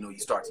walls, you know, you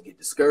start to get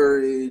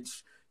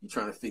discouraged. You're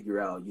trying to figure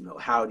out, you know,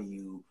 how do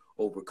you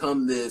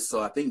overcome this?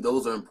 So I think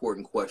those are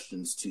important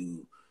questions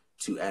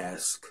to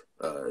ask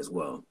as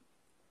well.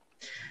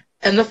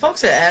 And the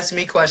folks that ask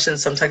me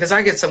questions sometimes, because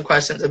I get some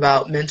questions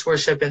about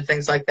mentorship and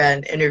things like that,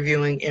 and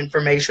interviewing,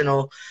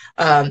 informational.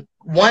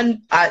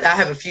 One, I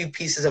have a few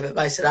pieces of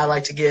advice that I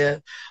like to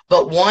give,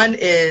 but one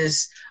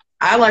is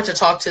I like to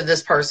talk to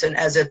this person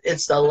as if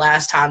it's the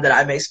last time that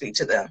I may speak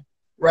to them,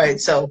 right?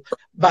 So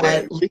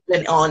by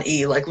leaving on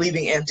E, like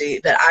leaving empty,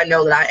 that I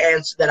know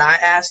that I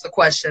asked the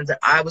questions that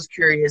I was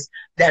curious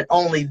that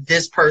only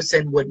this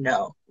person would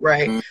know,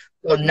 right?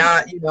 So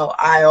not, you know,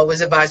 I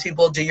always advise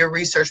people, do your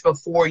research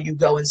before you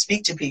go and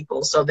speak to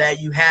people, so that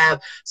you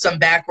have some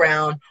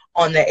background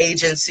on the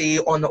agency,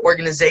 on the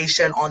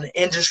organization, on the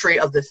industry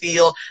of the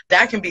field.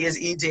 That can be as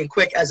easy and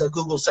quick as a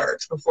Google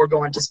search before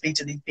going to speak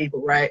to these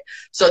people, right?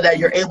 So that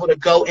you're able to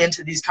go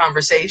into these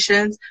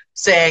conversations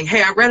saying,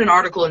 hey, I read an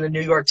article in the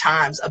New York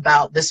Times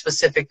about this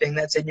specific thing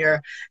that's in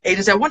your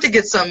agency. I want to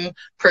get some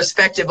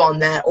perspective on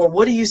that. Or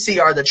what do you see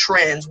are the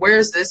trends? Where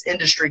is this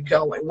industry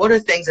going? What are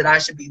things that I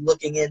should be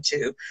looking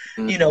into?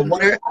 You know,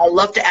 I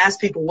love to ask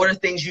people, what are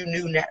things you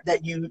knew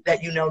that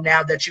you know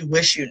now that you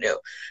wish you knew?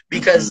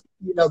 Because,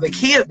 you know, the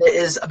key of it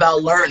is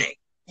about learning.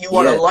 You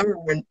want to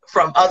learn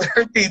from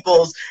other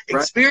people's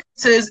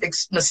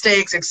experiences,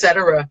 mistakes,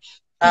 etc.,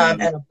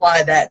 and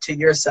apply that to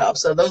yourself.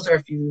 So those are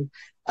a few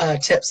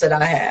tips that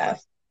I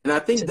have. And I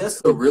think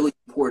that's a really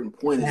important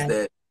point, is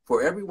that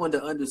for everyone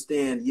to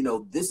understand, you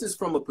know, this is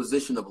from a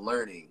position of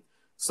learning.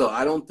 So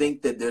I don't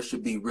think that there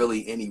should be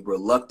really any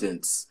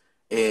reluctance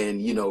in,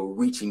 you know,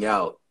 reaching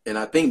out. And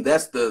I think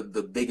that's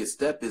the biggest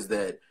step, is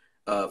that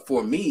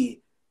for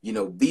me, you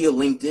know, via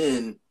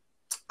LinkedIn,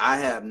 I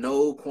have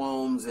no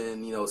qualms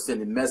in, you know,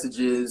 sending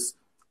messages,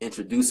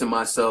 introducing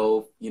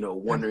myself, you know,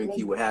 wondering if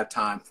you would have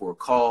time for a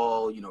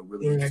call, you know,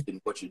 really interested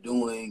in what you're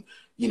doing.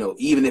 You know,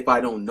 even if I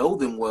don't know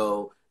them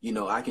well, you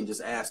know, I can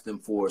just ask them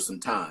for some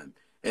time.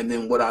 And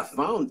then what I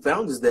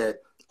found is that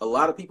a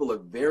lot of people are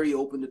very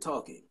open to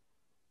talking,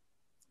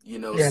 you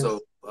know, so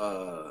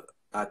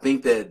I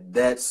think that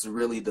that's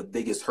really the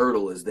biggest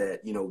hurdle, is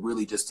that, you know,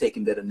 really just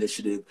taking that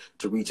initiative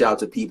to reach out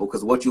to people,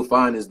 because what you'll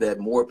find is that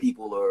more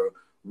people are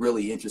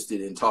really interested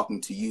in talking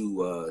to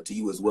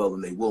you as well,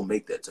 and they will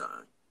make that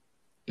time.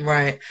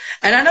 Right.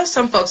 And I know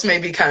some folks may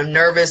be kind of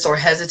nervous or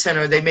hesitant,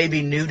 or they may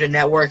be new to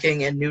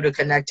networking and new to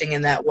connecting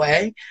in that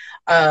way.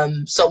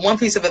 So one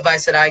piece of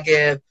advice that I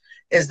give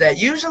is that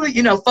usually,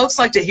 you know, folks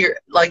like to hear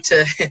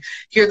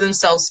hear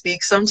themselves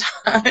speak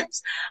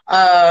sometimes.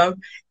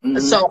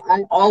 So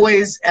I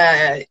always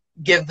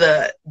give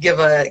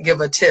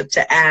a tip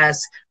to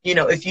ask, you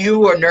know, if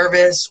you are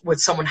nervous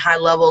with someone high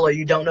level, or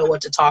you don't know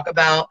what to talk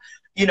about,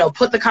 you know,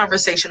 put the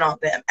conversation on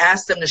them.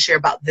 Ask them to share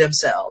about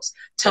themselves.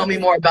 Tell me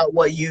more about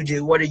what you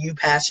do. What are you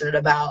passionate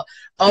about?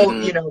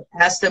 You know,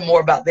 ask them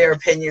more about their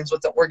opinions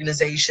with the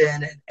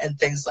organization and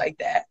things like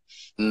that.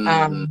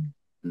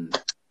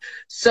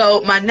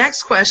 So my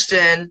next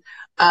question,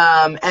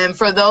 and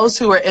for those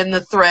who are in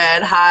the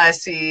thread, I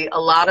see a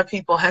lot of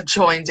people have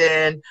joined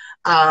in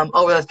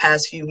over the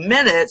past few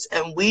minutes,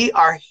 and we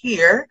are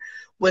here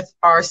with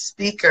our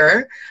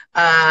speaker,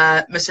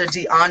 Mr.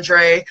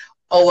 DeAndre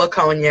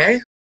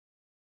Uwakonye,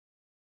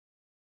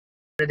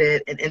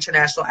 in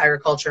international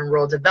agriculture and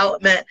rural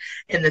development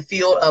in the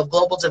field of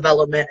global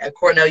development at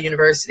Cornell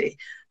University.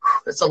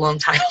 That's a long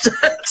title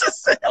to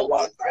say, a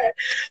long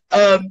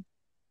thread.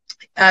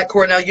 at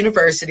Cornell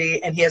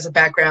University, and he has a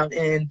background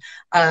in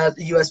the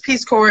U.S.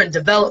 Peace Corps and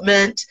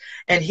development,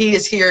 and he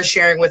is here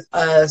sharing with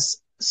us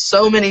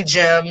so many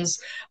gems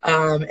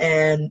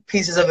and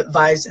pieces of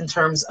advice in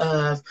terms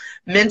of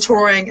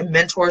mentoring and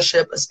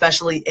mentorship,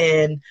 especially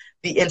in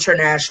the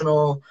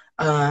international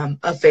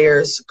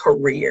affairs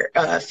career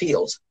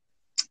field.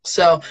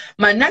 So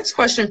my next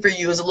question for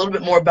you is a little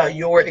bit more about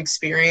your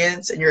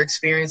experience and your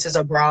experiences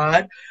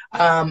abroad.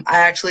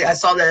 I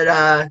saw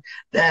that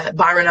that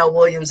Byron L.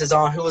 Williams is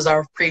on, who was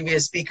our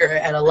previous speaker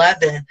at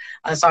 11.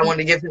 So I wanted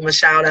to give him a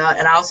shout out.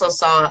 And I also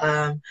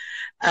saw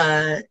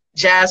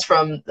Jazz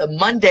from the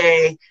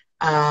Monday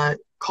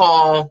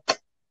call.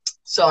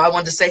 So I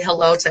wanted to say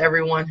hello to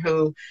everyone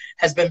who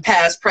has been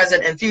past,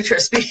 present, and future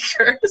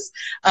speakers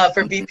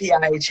for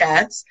BPI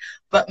Chats.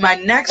 But my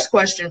next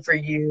question for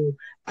you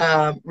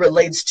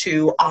relates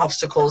to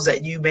obstacles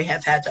that you may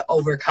have had to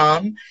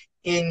overcome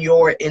in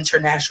your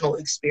international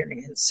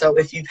experience. So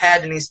if you've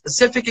had any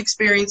specific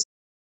experience,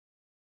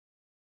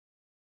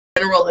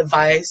 general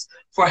advice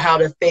for how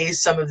to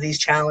face some of these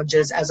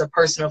challenges as a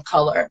person of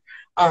color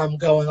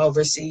going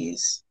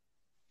overseas.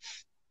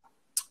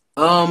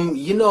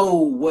 You know,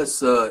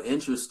 what's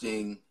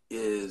interesting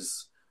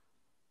is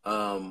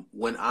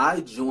when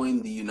I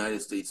joined the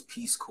United States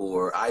Peace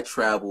Corps, I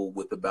traveled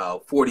with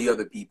about 40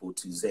 other people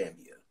to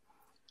Zambia.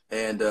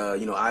 And,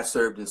 you know, I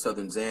served in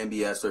southern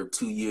Zambia. I served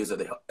 2 years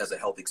as a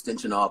health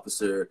extension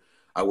officer.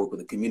 I worked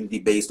with a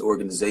community-based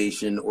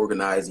organization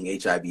organizing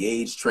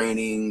HIV/AIDS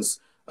trainings,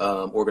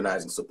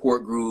 organizing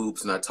support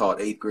groups, and I taught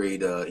 8th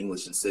grade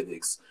English and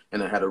civics.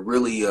 And I had a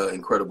really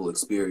incredible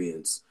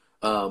experience.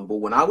 But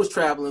when I was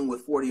traveling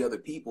with 40 other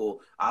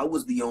people, I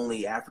was the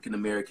only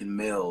African-American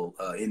male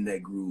in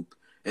that group.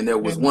 And there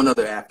was one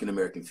other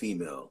African-American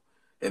female.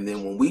 And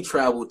then when we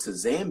traveled to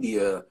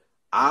Zambia,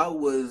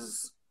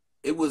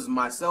 it was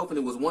myself and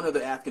it was one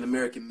other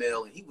African-American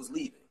male, and he was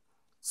leaving.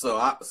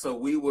 So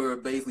we were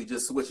basically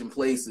just switching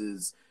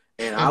places,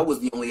 and I was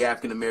the only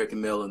African-American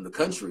male in the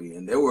country.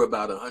 And there were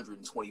about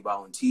 120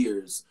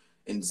 volunteers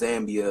in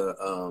Zambia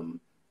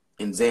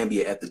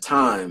at the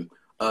time.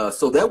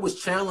 So that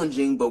was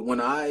challenging, but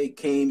when I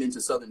came into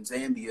southern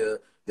Zambia,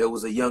 there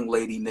was a young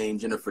lady named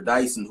Jennifer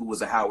Dyson who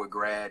was a Howard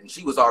grad, and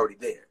she was already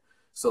there.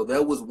 So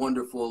that was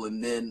wonderful.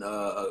 And then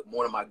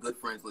one of my good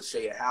friends,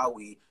 Lashaya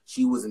Howie,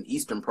 she was in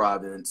Eastern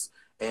Province.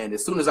 And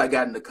as soon as I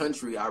got in the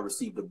country, I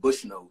received a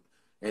Bush note.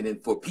 And then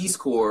for Peace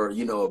Corps,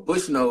 you know, a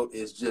Bush note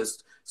is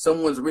just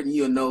someone's written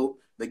you a note,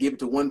 they give it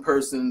to one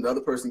person, the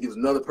other person gives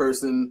another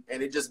person,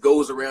 and it just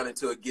goes around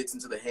until it gets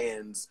into the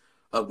hands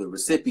of the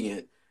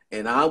recipient.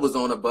 And I was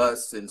on a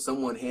bus and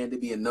someone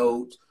handed me a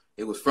note.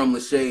 It was from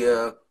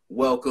Lashaya,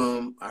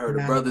 welcome. I heard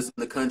the brothers in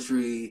the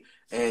country.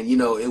 And, you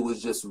know, it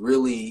was just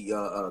really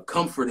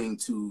comforting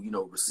to, you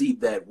know,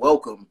 receive that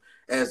welcome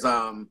as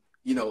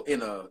you know,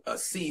 in a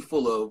sea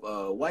full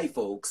of white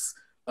folks,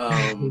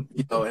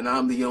 you know, and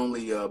I'm the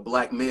only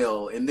black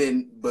male, and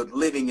then, but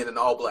living in an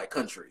all black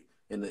country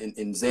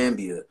in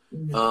Zambia.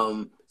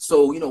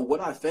 So, you know,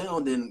 what I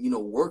found in, you know,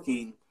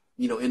 working,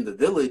 you know, in the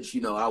village,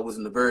 you know, I was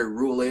in a very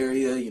rural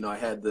area. You know, I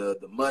had the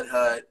mud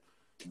hut,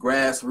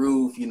 grass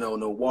roof, you know,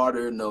 no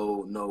water,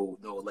 no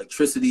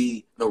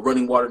electricity, no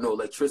running water, no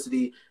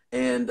electricity.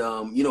 And,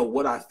 you know,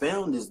 what I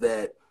found is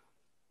that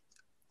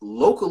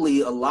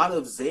locally, a lot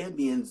of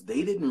Zambians,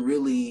 they didn't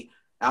really,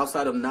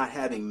 outside of not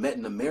having met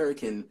an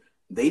American,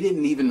 they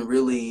didn't even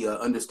really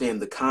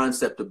understand the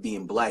concept of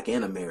being black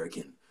and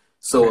American.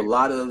 So a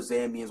lot of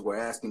Zambians were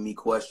asking me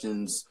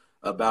questions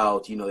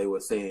about, you know, they were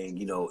saying,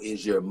 you know,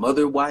 is your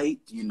mother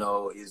white? You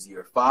know, is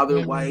your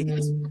father white?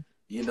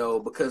 You know,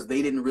 because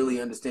they didn't really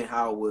understand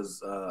how it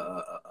was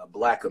a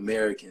black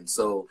American.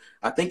 So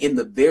I think in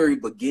the very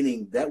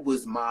beginning, that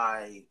was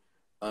my,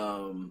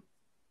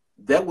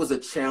 that was a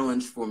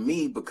challenge for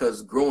me,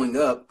 because growing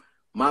up,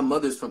 my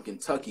mother's from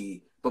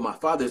Kentucky, but my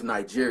father's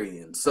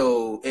Nigerian.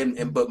 So,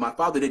 but my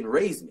father didn't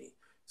raise me.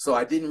 So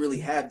I didn't really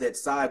have that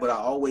side, but I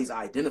always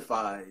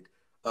identified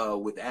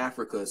with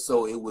Africa.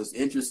 So it was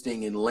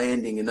interesting in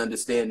landing and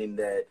understanding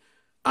that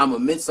I'm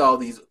amidst all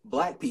these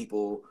black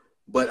people,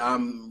 but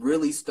I'm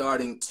really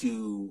starting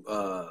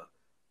to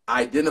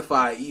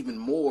identify even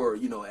more,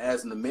 you know,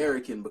 as an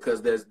American,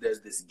 because there's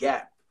this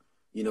gap,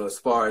 you know, as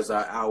far as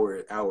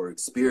our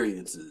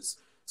experiences.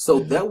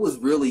 So that was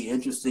really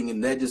interesting,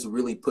 and that just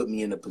really put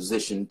me in a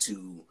position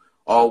to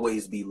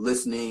always be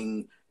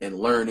listening and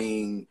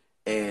learning,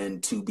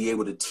 and to be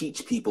able to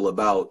teach people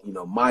about, you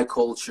know, my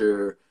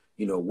culture,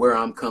 you know, where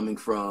I'm coming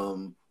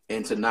from,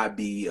 and to not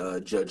be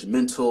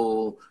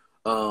judgmental.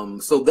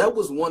 So that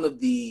was one of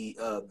the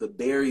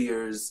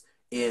barriers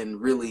in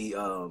really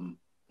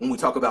when we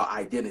talk about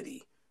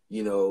identity,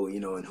 you know,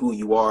 and who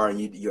you are, and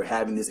you're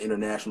having this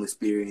international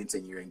experience,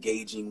 and you're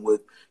engaging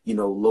with, you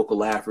know,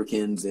 local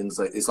Africans, and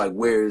it's like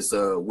where's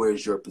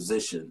your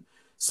position?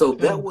 So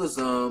that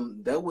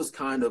was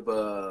kind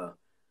of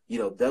you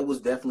know, that was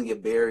definitely a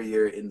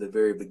barrier in the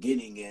very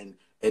beginning, and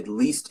at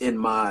least in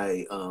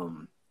my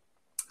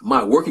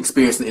my work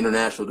experience in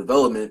international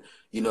development,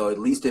 you know, at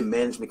least in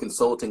management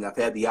consulting, I've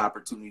had the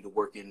opportunity to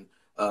work in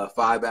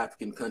 5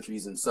 African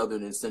countries in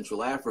Southern and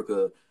Central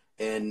Africa.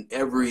 And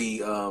every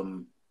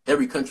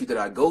country that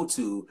I go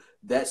to,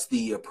 that's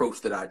the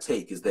approach that I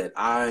take, is that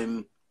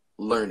I'm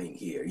learning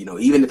here. You know,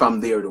 even if I'm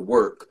there to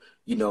work,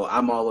 you know,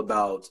 I'm all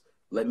about,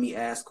 let me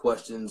ask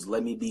questions,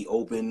 let me be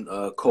open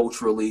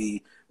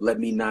culturally, let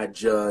me not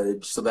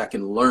judge, so that I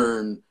can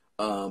learn,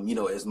 you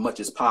know, as much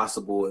as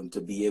possible, and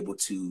to be able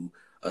to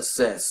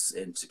assess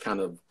and to kind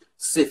of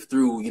sift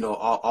through, you know,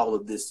 all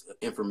of this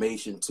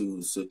information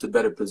to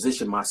better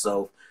position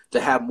myself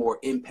to have more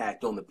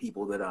impact on the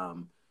people that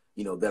I'm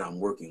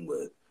working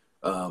with.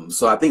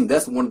 So I think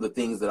that's one of the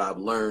things that I've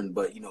learned.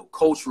 But, you know,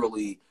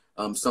 culturally,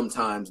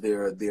 sometimes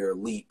there are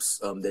leaps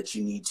that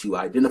you need to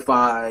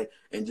identify,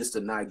 and just to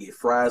not get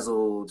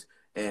frazzled,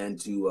 and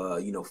to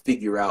you know,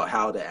 figure out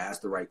how to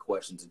ask the right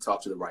questions and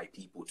talk to the right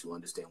people to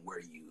understand where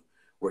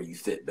you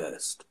fit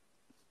best.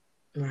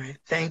 Right.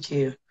 Thank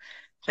you.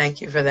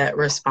 Thank you for that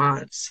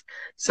response.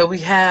 So we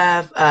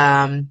have,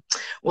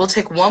 we'll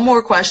take one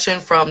more question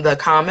from the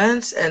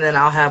comments, and then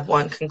I'll have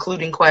one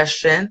concluding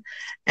question.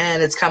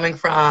 And it's coming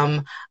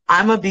from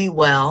I'ma Be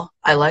Well.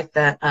 I like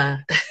that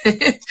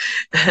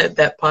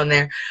that pun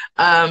there.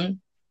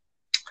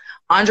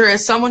 Andre,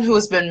 as someone who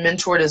has been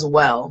mentored as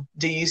well,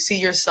 do you see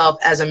yourself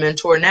as a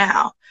mentor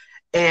now?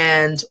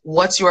 And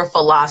what's your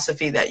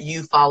philosophy that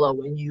you follow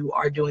when you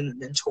are doing the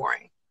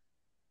mentoring?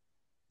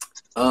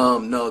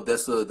 No,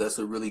 that's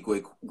a really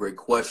great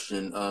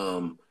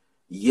question.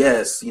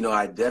 Yes, you know,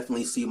 I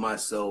definitely see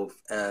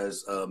myself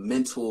as a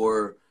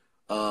mentor,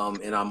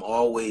 and I'm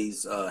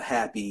always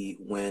happy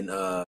when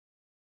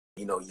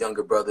you know,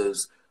 younger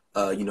brothers,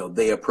 you know,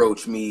 they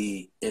approach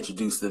me,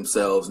 introduce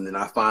themselves, and then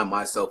I find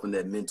myself in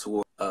that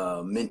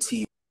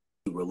mentee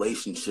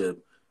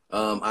relationship.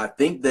 I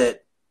think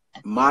that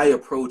my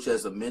approach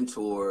as a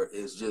mentor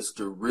is just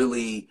to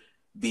really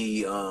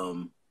be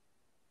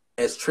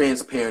as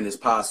transparent as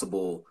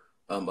possible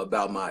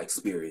about my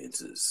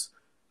experiences.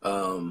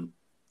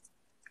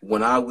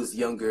 When I was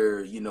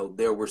younger, you know,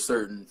 there were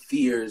certain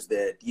fears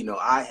that, you know,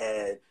 I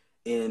had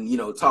in, you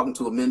know, talking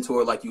to a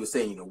mentor, like you were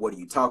saying, you know, what do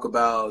you talk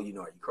about? You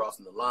know, are you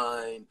crossing the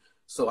line?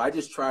 So I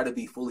just try to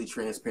be fully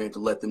transparent to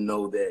let them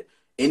know that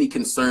any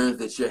concerns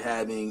that you're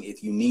having,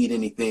 if you need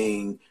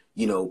anything,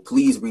 you know,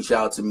 please reach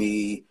out to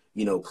me,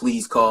 you know,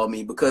 please call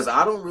me, because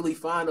I don't really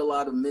find a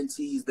lot of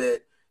mentees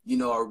that, you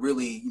know, are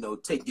really, you know,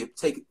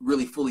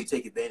 really fully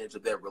take advantage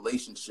of that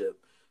relationship.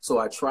 So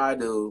I try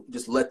to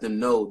just let them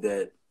know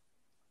that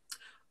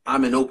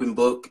I'm an open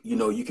book. You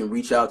know, you can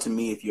reach out to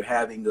me if you're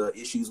having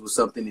issues with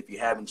something, if you're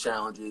having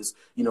challenges,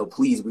 you know,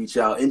 please reach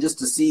out, and just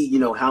to see, you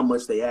know, how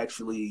much they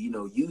actually, you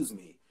know, use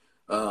me.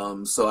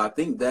 So I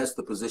think that's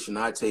the position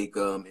I take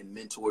in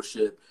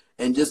mentorship,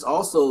 and just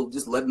also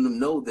just letting them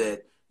know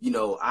that, you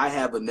know, I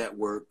have a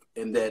network,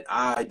 and that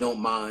I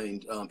don't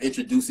mind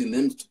introducing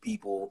them to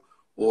people,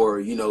 or,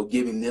 you know,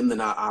 giving them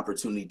the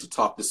opportunity to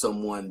talk to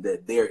someone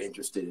that they're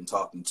interested in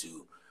talking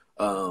to.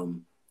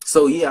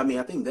 So, yeah, I mean,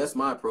 I think that's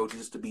my approach,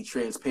 is to be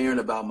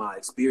transparent about my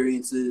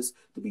experiences,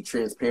 to be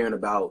transparent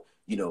about,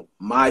 you know,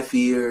 my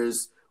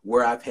fears,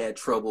 where I've had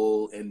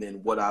trouble, and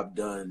then what I've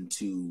done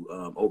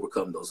to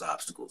overcome those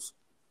obstacles.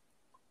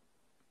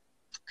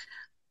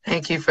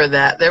 Thank you for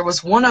that. There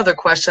was one other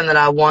question that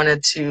I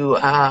wanted to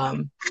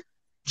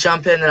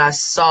jump in that I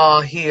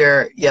saw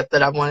here.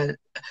 That I wanted.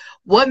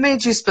 What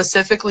made you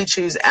specifically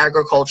choose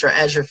agriculture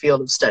as your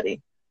field of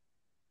study?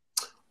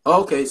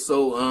 Okay,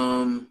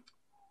 so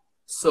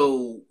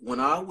so when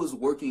I was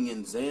working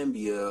in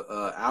Zambia,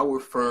 our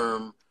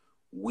firm,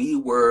 we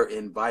were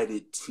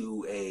invited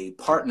to a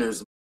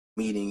partners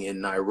meeting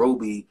in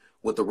Nairobi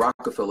with the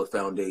Rockefeller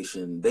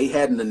Foundation. They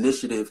had an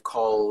initiative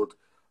called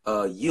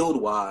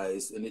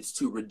YieldWise, and it's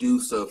to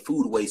reduce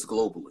food waste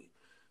globally.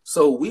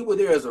 So we were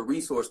there as a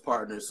resource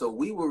partner. So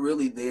we were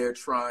really there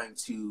trying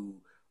to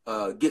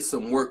get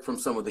some work from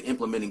some of the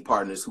implementing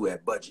partners who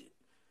had budget.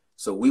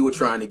 So we were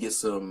trying to get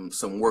some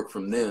work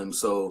from them.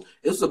 So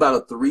it was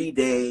about a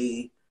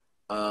 3-day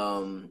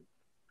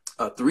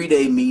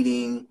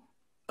meeting.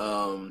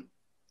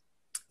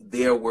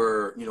 There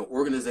were, you know,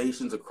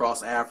 organizations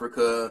across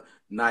Africa,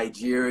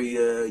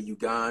 Nigeria,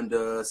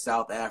 Uganda,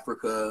 South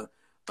Africa,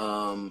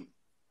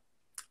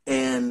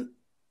 and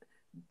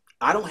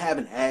I don't have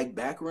an ag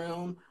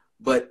background,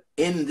 but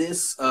in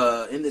this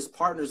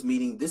partners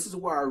meeting, this is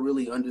where I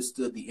really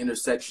understood the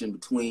intersection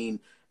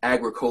between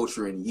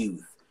agriculture and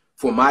youth.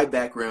 For my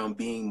background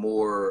being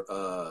more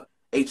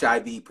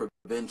HIV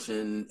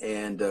prevention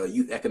and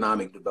youth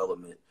economic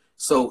development.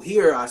 So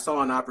here I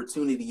saw an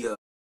opportunity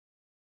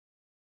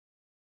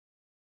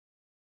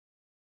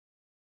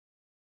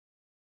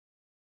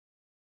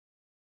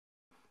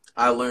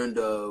I learned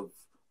of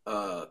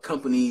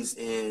companies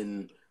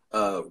in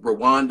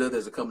Rwanda.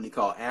 There's a company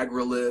called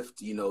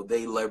AgriLift. You know,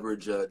 they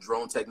leverage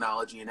drone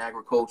technology in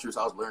agriculture. So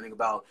I was learning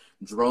about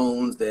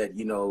drones that,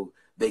 you know,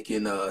 they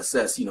can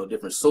assess, you know,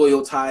 different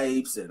soil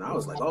types. And I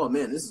was like, oh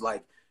man, this is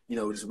like, you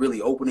know, just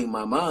really opening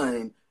my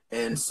mind.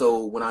 And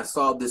so when I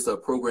saw this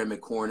program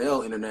at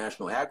Cornell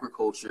International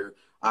Agriculture,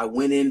 I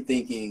went in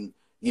thinking,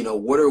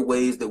 what are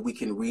ways that we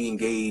can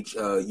re-engage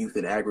youth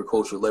in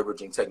agriculture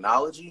leveraging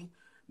technology?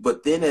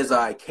 But then as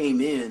I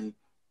came in,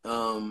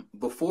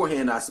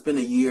 beforehand, I spent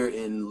a year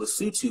in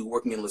Lesotho,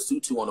 working in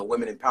Lesotho on a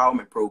women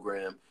empowerment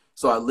program.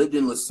 So I lived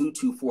in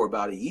Lesotho for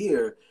about a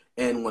year.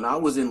 And when I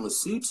was in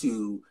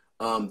Lesotho,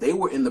 they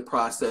were in the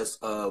process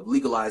of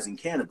legalizing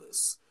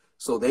cannabis.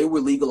 So they were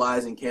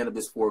legalizing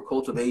cannabis for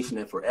cultivation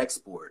and for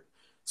export.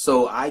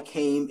 So I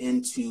came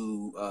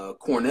into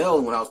Cornell,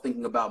 and when I was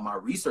thinking about my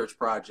research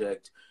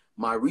project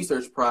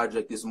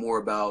is more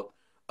about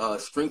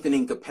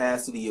strengthening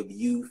capacity of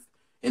youth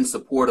in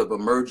support of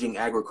emerging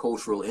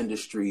agricultural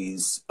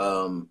industries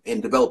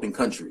in developing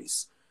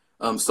countries.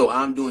 So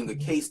I'm doing a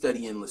case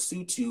study in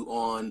Lesotho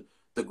on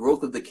the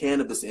growth of the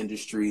cannabis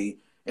industry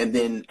and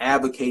then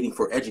advocating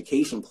for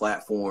education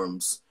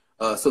platforms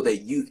so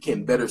that youth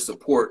can better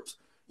support,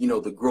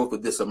 the growth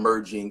of this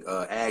emerging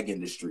ag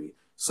industry.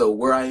 So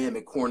where I am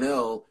at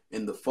Cornell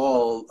in the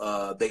fall,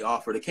 they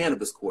offered a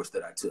cannabis course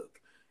that I took.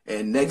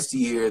 And next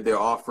year they're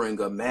offering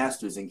a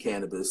master's in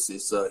cannabis.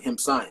 It's hemp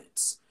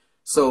science.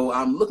 So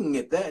I'm looking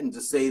at that and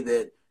to say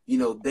that,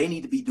 they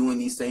need to be doing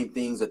these same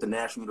things at the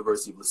National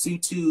University of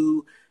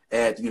Lesotho,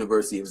 at the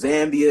University of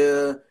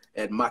Zambia,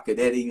 at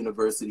Makerere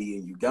University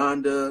in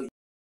Uganda.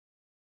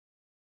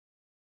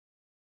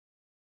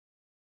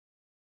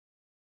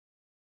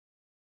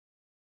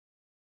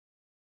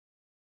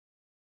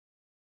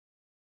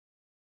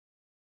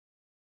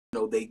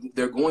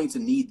 They're going to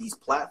need these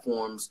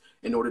platforms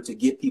in order to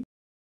get people.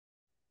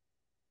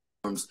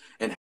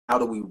 And how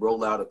do we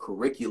roll out a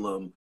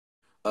curriculum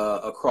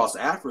across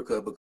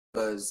Africa?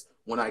 Because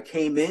when I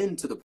came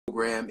into the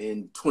program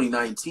in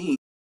 2019,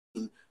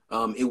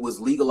 it was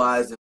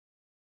legalized in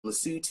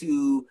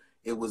Lesotho.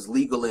 It was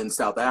legal in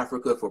South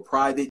Africa for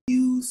private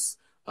use.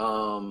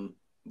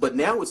 But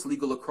now it's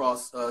legal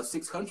across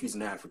 6 countries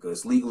in Africa.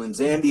 It's legal in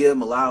Zambia,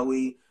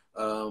 Malawi,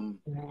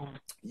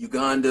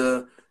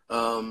 Uganda.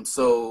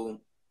 So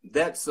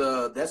that's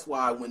why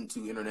I went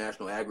into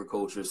international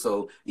agriculture.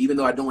 So even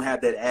though I don't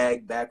have that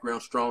ag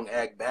background, strong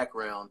ag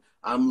background,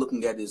 I'm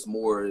looking at this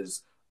more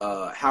as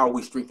how are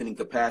we strengthening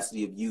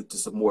capacity of youth to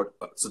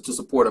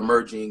support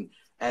emerging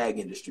ag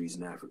industries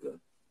in Africa.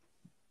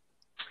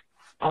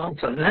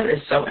 Awesome. That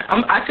is so,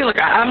 I feel like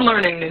I'm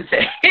learning new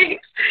things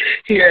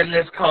here in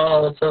this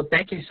call. So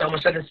thank you so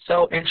much. That is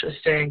so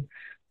interesting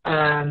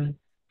to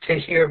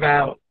hear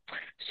about.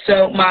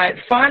 So my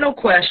final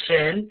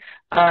question,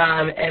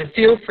 and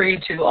feel free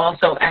to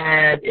also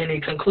add any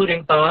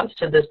concluding thoughts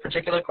to this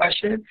particular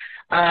question,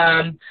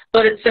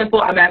 but it's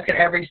simple. I'm asking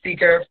every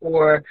speaker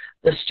for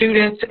the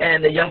students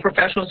and the young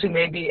professionals who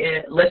may be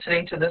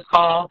listening to this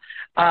call,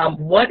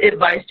 what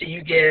advice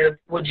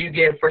would you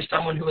give for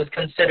someone who is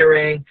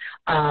considering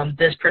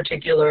this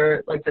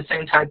particular, like the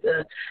same type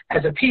of,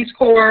 as a Peace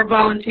Corps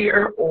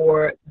volunteer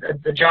or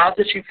the jobs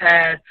that you've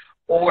had,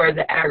 or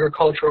the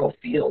agricultural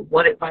field?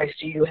 What advice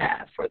do you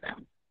have for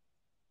them?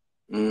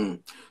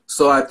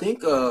 So I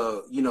think,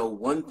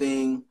 one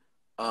thing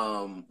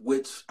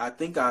which I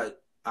think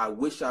I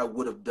wish I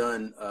would have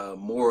done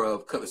more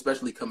of,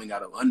 especially coming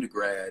out of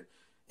undergrad,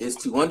 is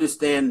to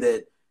understand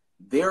that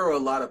there are a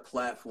lot of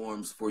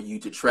platforms for you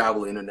to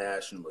travel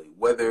internationally.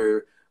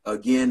 Whether,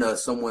 again,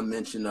 someone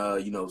mentioned,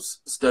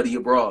 study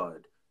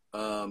abroad.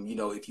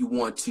 If you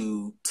want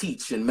to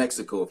teach in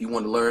Mexico, if you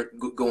want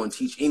to go and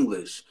teach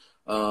English.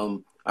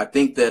 I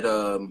think that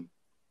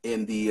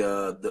in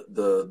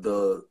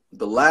the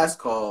last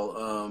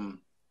call,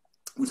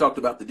 we talked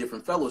about the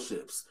different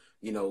fellowships,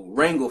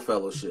 Wrangell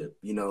Fellowship,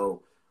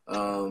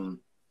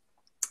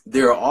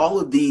 there are all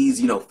of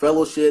these,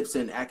 fellowships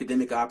and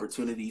academic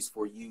opportunities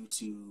for you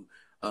to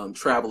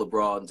travel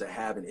abroad and to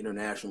have an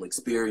international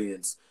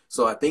experience.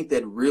 So I think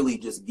that really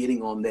just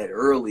getting on that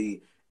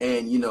early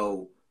and,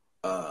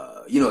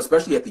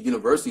 especially at the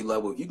university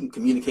level, if you can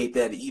communicate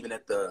that even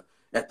at the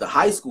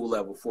high school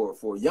level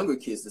for younger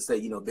kids to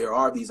say, there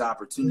are these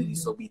opportunities.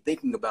 Mm-hmm. So be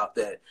thinking about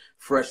that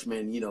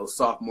freshman,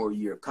 sophomore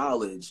year of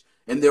college.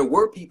 And there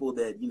were people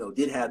that,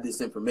 did have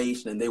this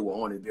information and they were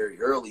on it very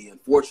early.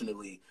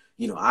 Unfortunately,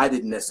 I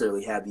didn't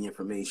necessarily have the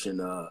information,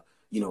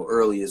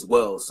 early as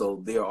well.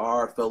 So there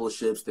are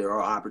fellowships, there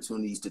are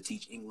opportunities to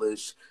teach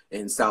English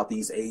in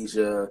Southeast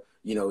Asia,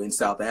 in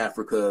South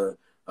Africa.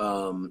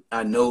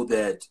 I know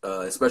that,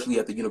 especially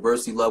at the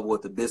university level,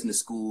 at the business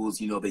schools,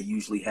 they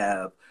usually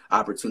have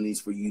opportunities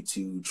for you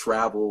to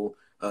travel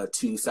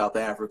to South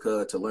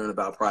Africa to learn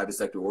about private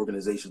sector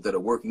organizations that are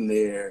working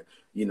there.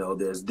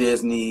 There's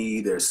Disney,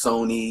 there's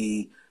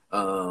Sony.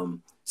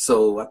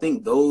 So I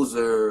think those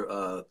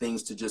are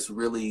things to just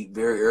really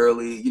very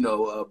early,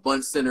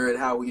 Bunch Center at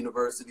Howard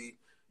University,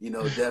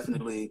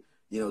 definitely,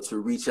 to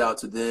reach out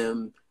to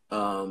them.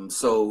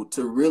 So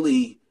to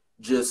really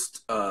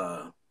just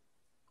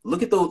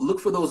look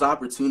for those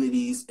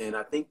opportunities. And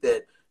I think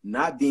that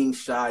not being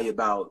shy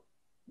about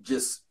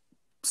just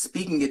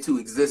speaking it to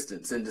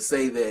existence and to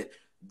say that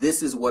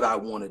this is what I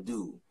want to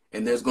do.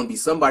 And there's going to be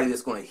somebody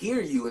that's going to hear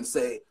you and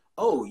say,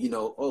 oh,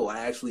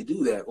 I actually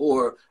do that.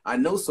 Or I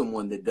know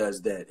someone that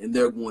does that, and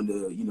they're going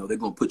to, they're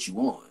going to put you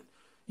on,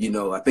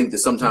 I think that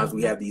sometimes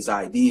we have these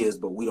ideas,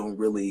 but we don't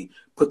really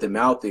put them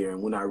out there,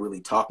 and we're not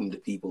really talking to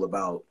people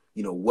about,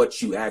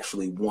 what you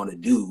actually want to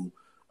do.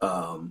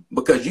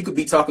 Because you could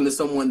be talking to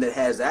someone that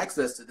has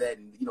access to that,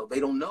 and, they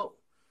don't know.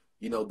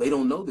 They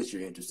don't know that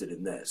you're interested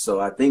in that. So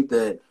I think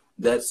that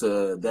that's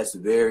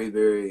very,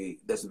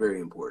 very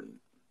important.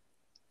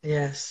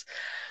 Yes.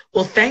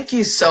 Well, thank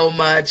you so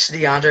much,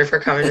 DeAndre, for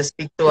coming to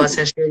speak to us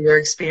and share your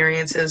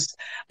experiences.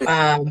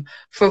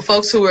 For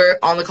folks who are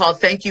on the call,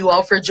 thank you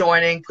all for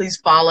joining. Please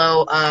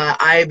follow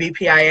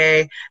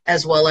IABPIA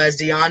as well as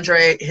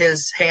DeAndre.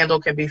 His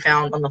handle can be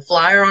found on the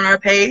flyer on our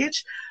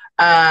page.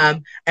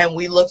 And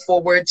we look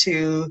forward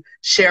to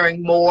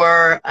sharing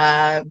more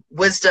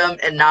wisdom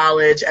and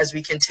knowledge as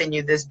we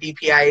continue this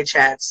BPIA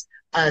Chats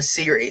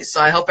series.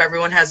 So I hope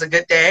everyone has a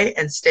good day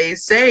and stay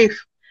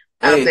safe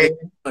out there. Thank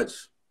you so much.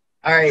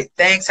 All right.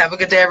 Thanks. Have a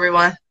good day,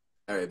 everyone.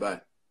 All right. Bye.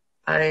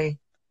 Bye.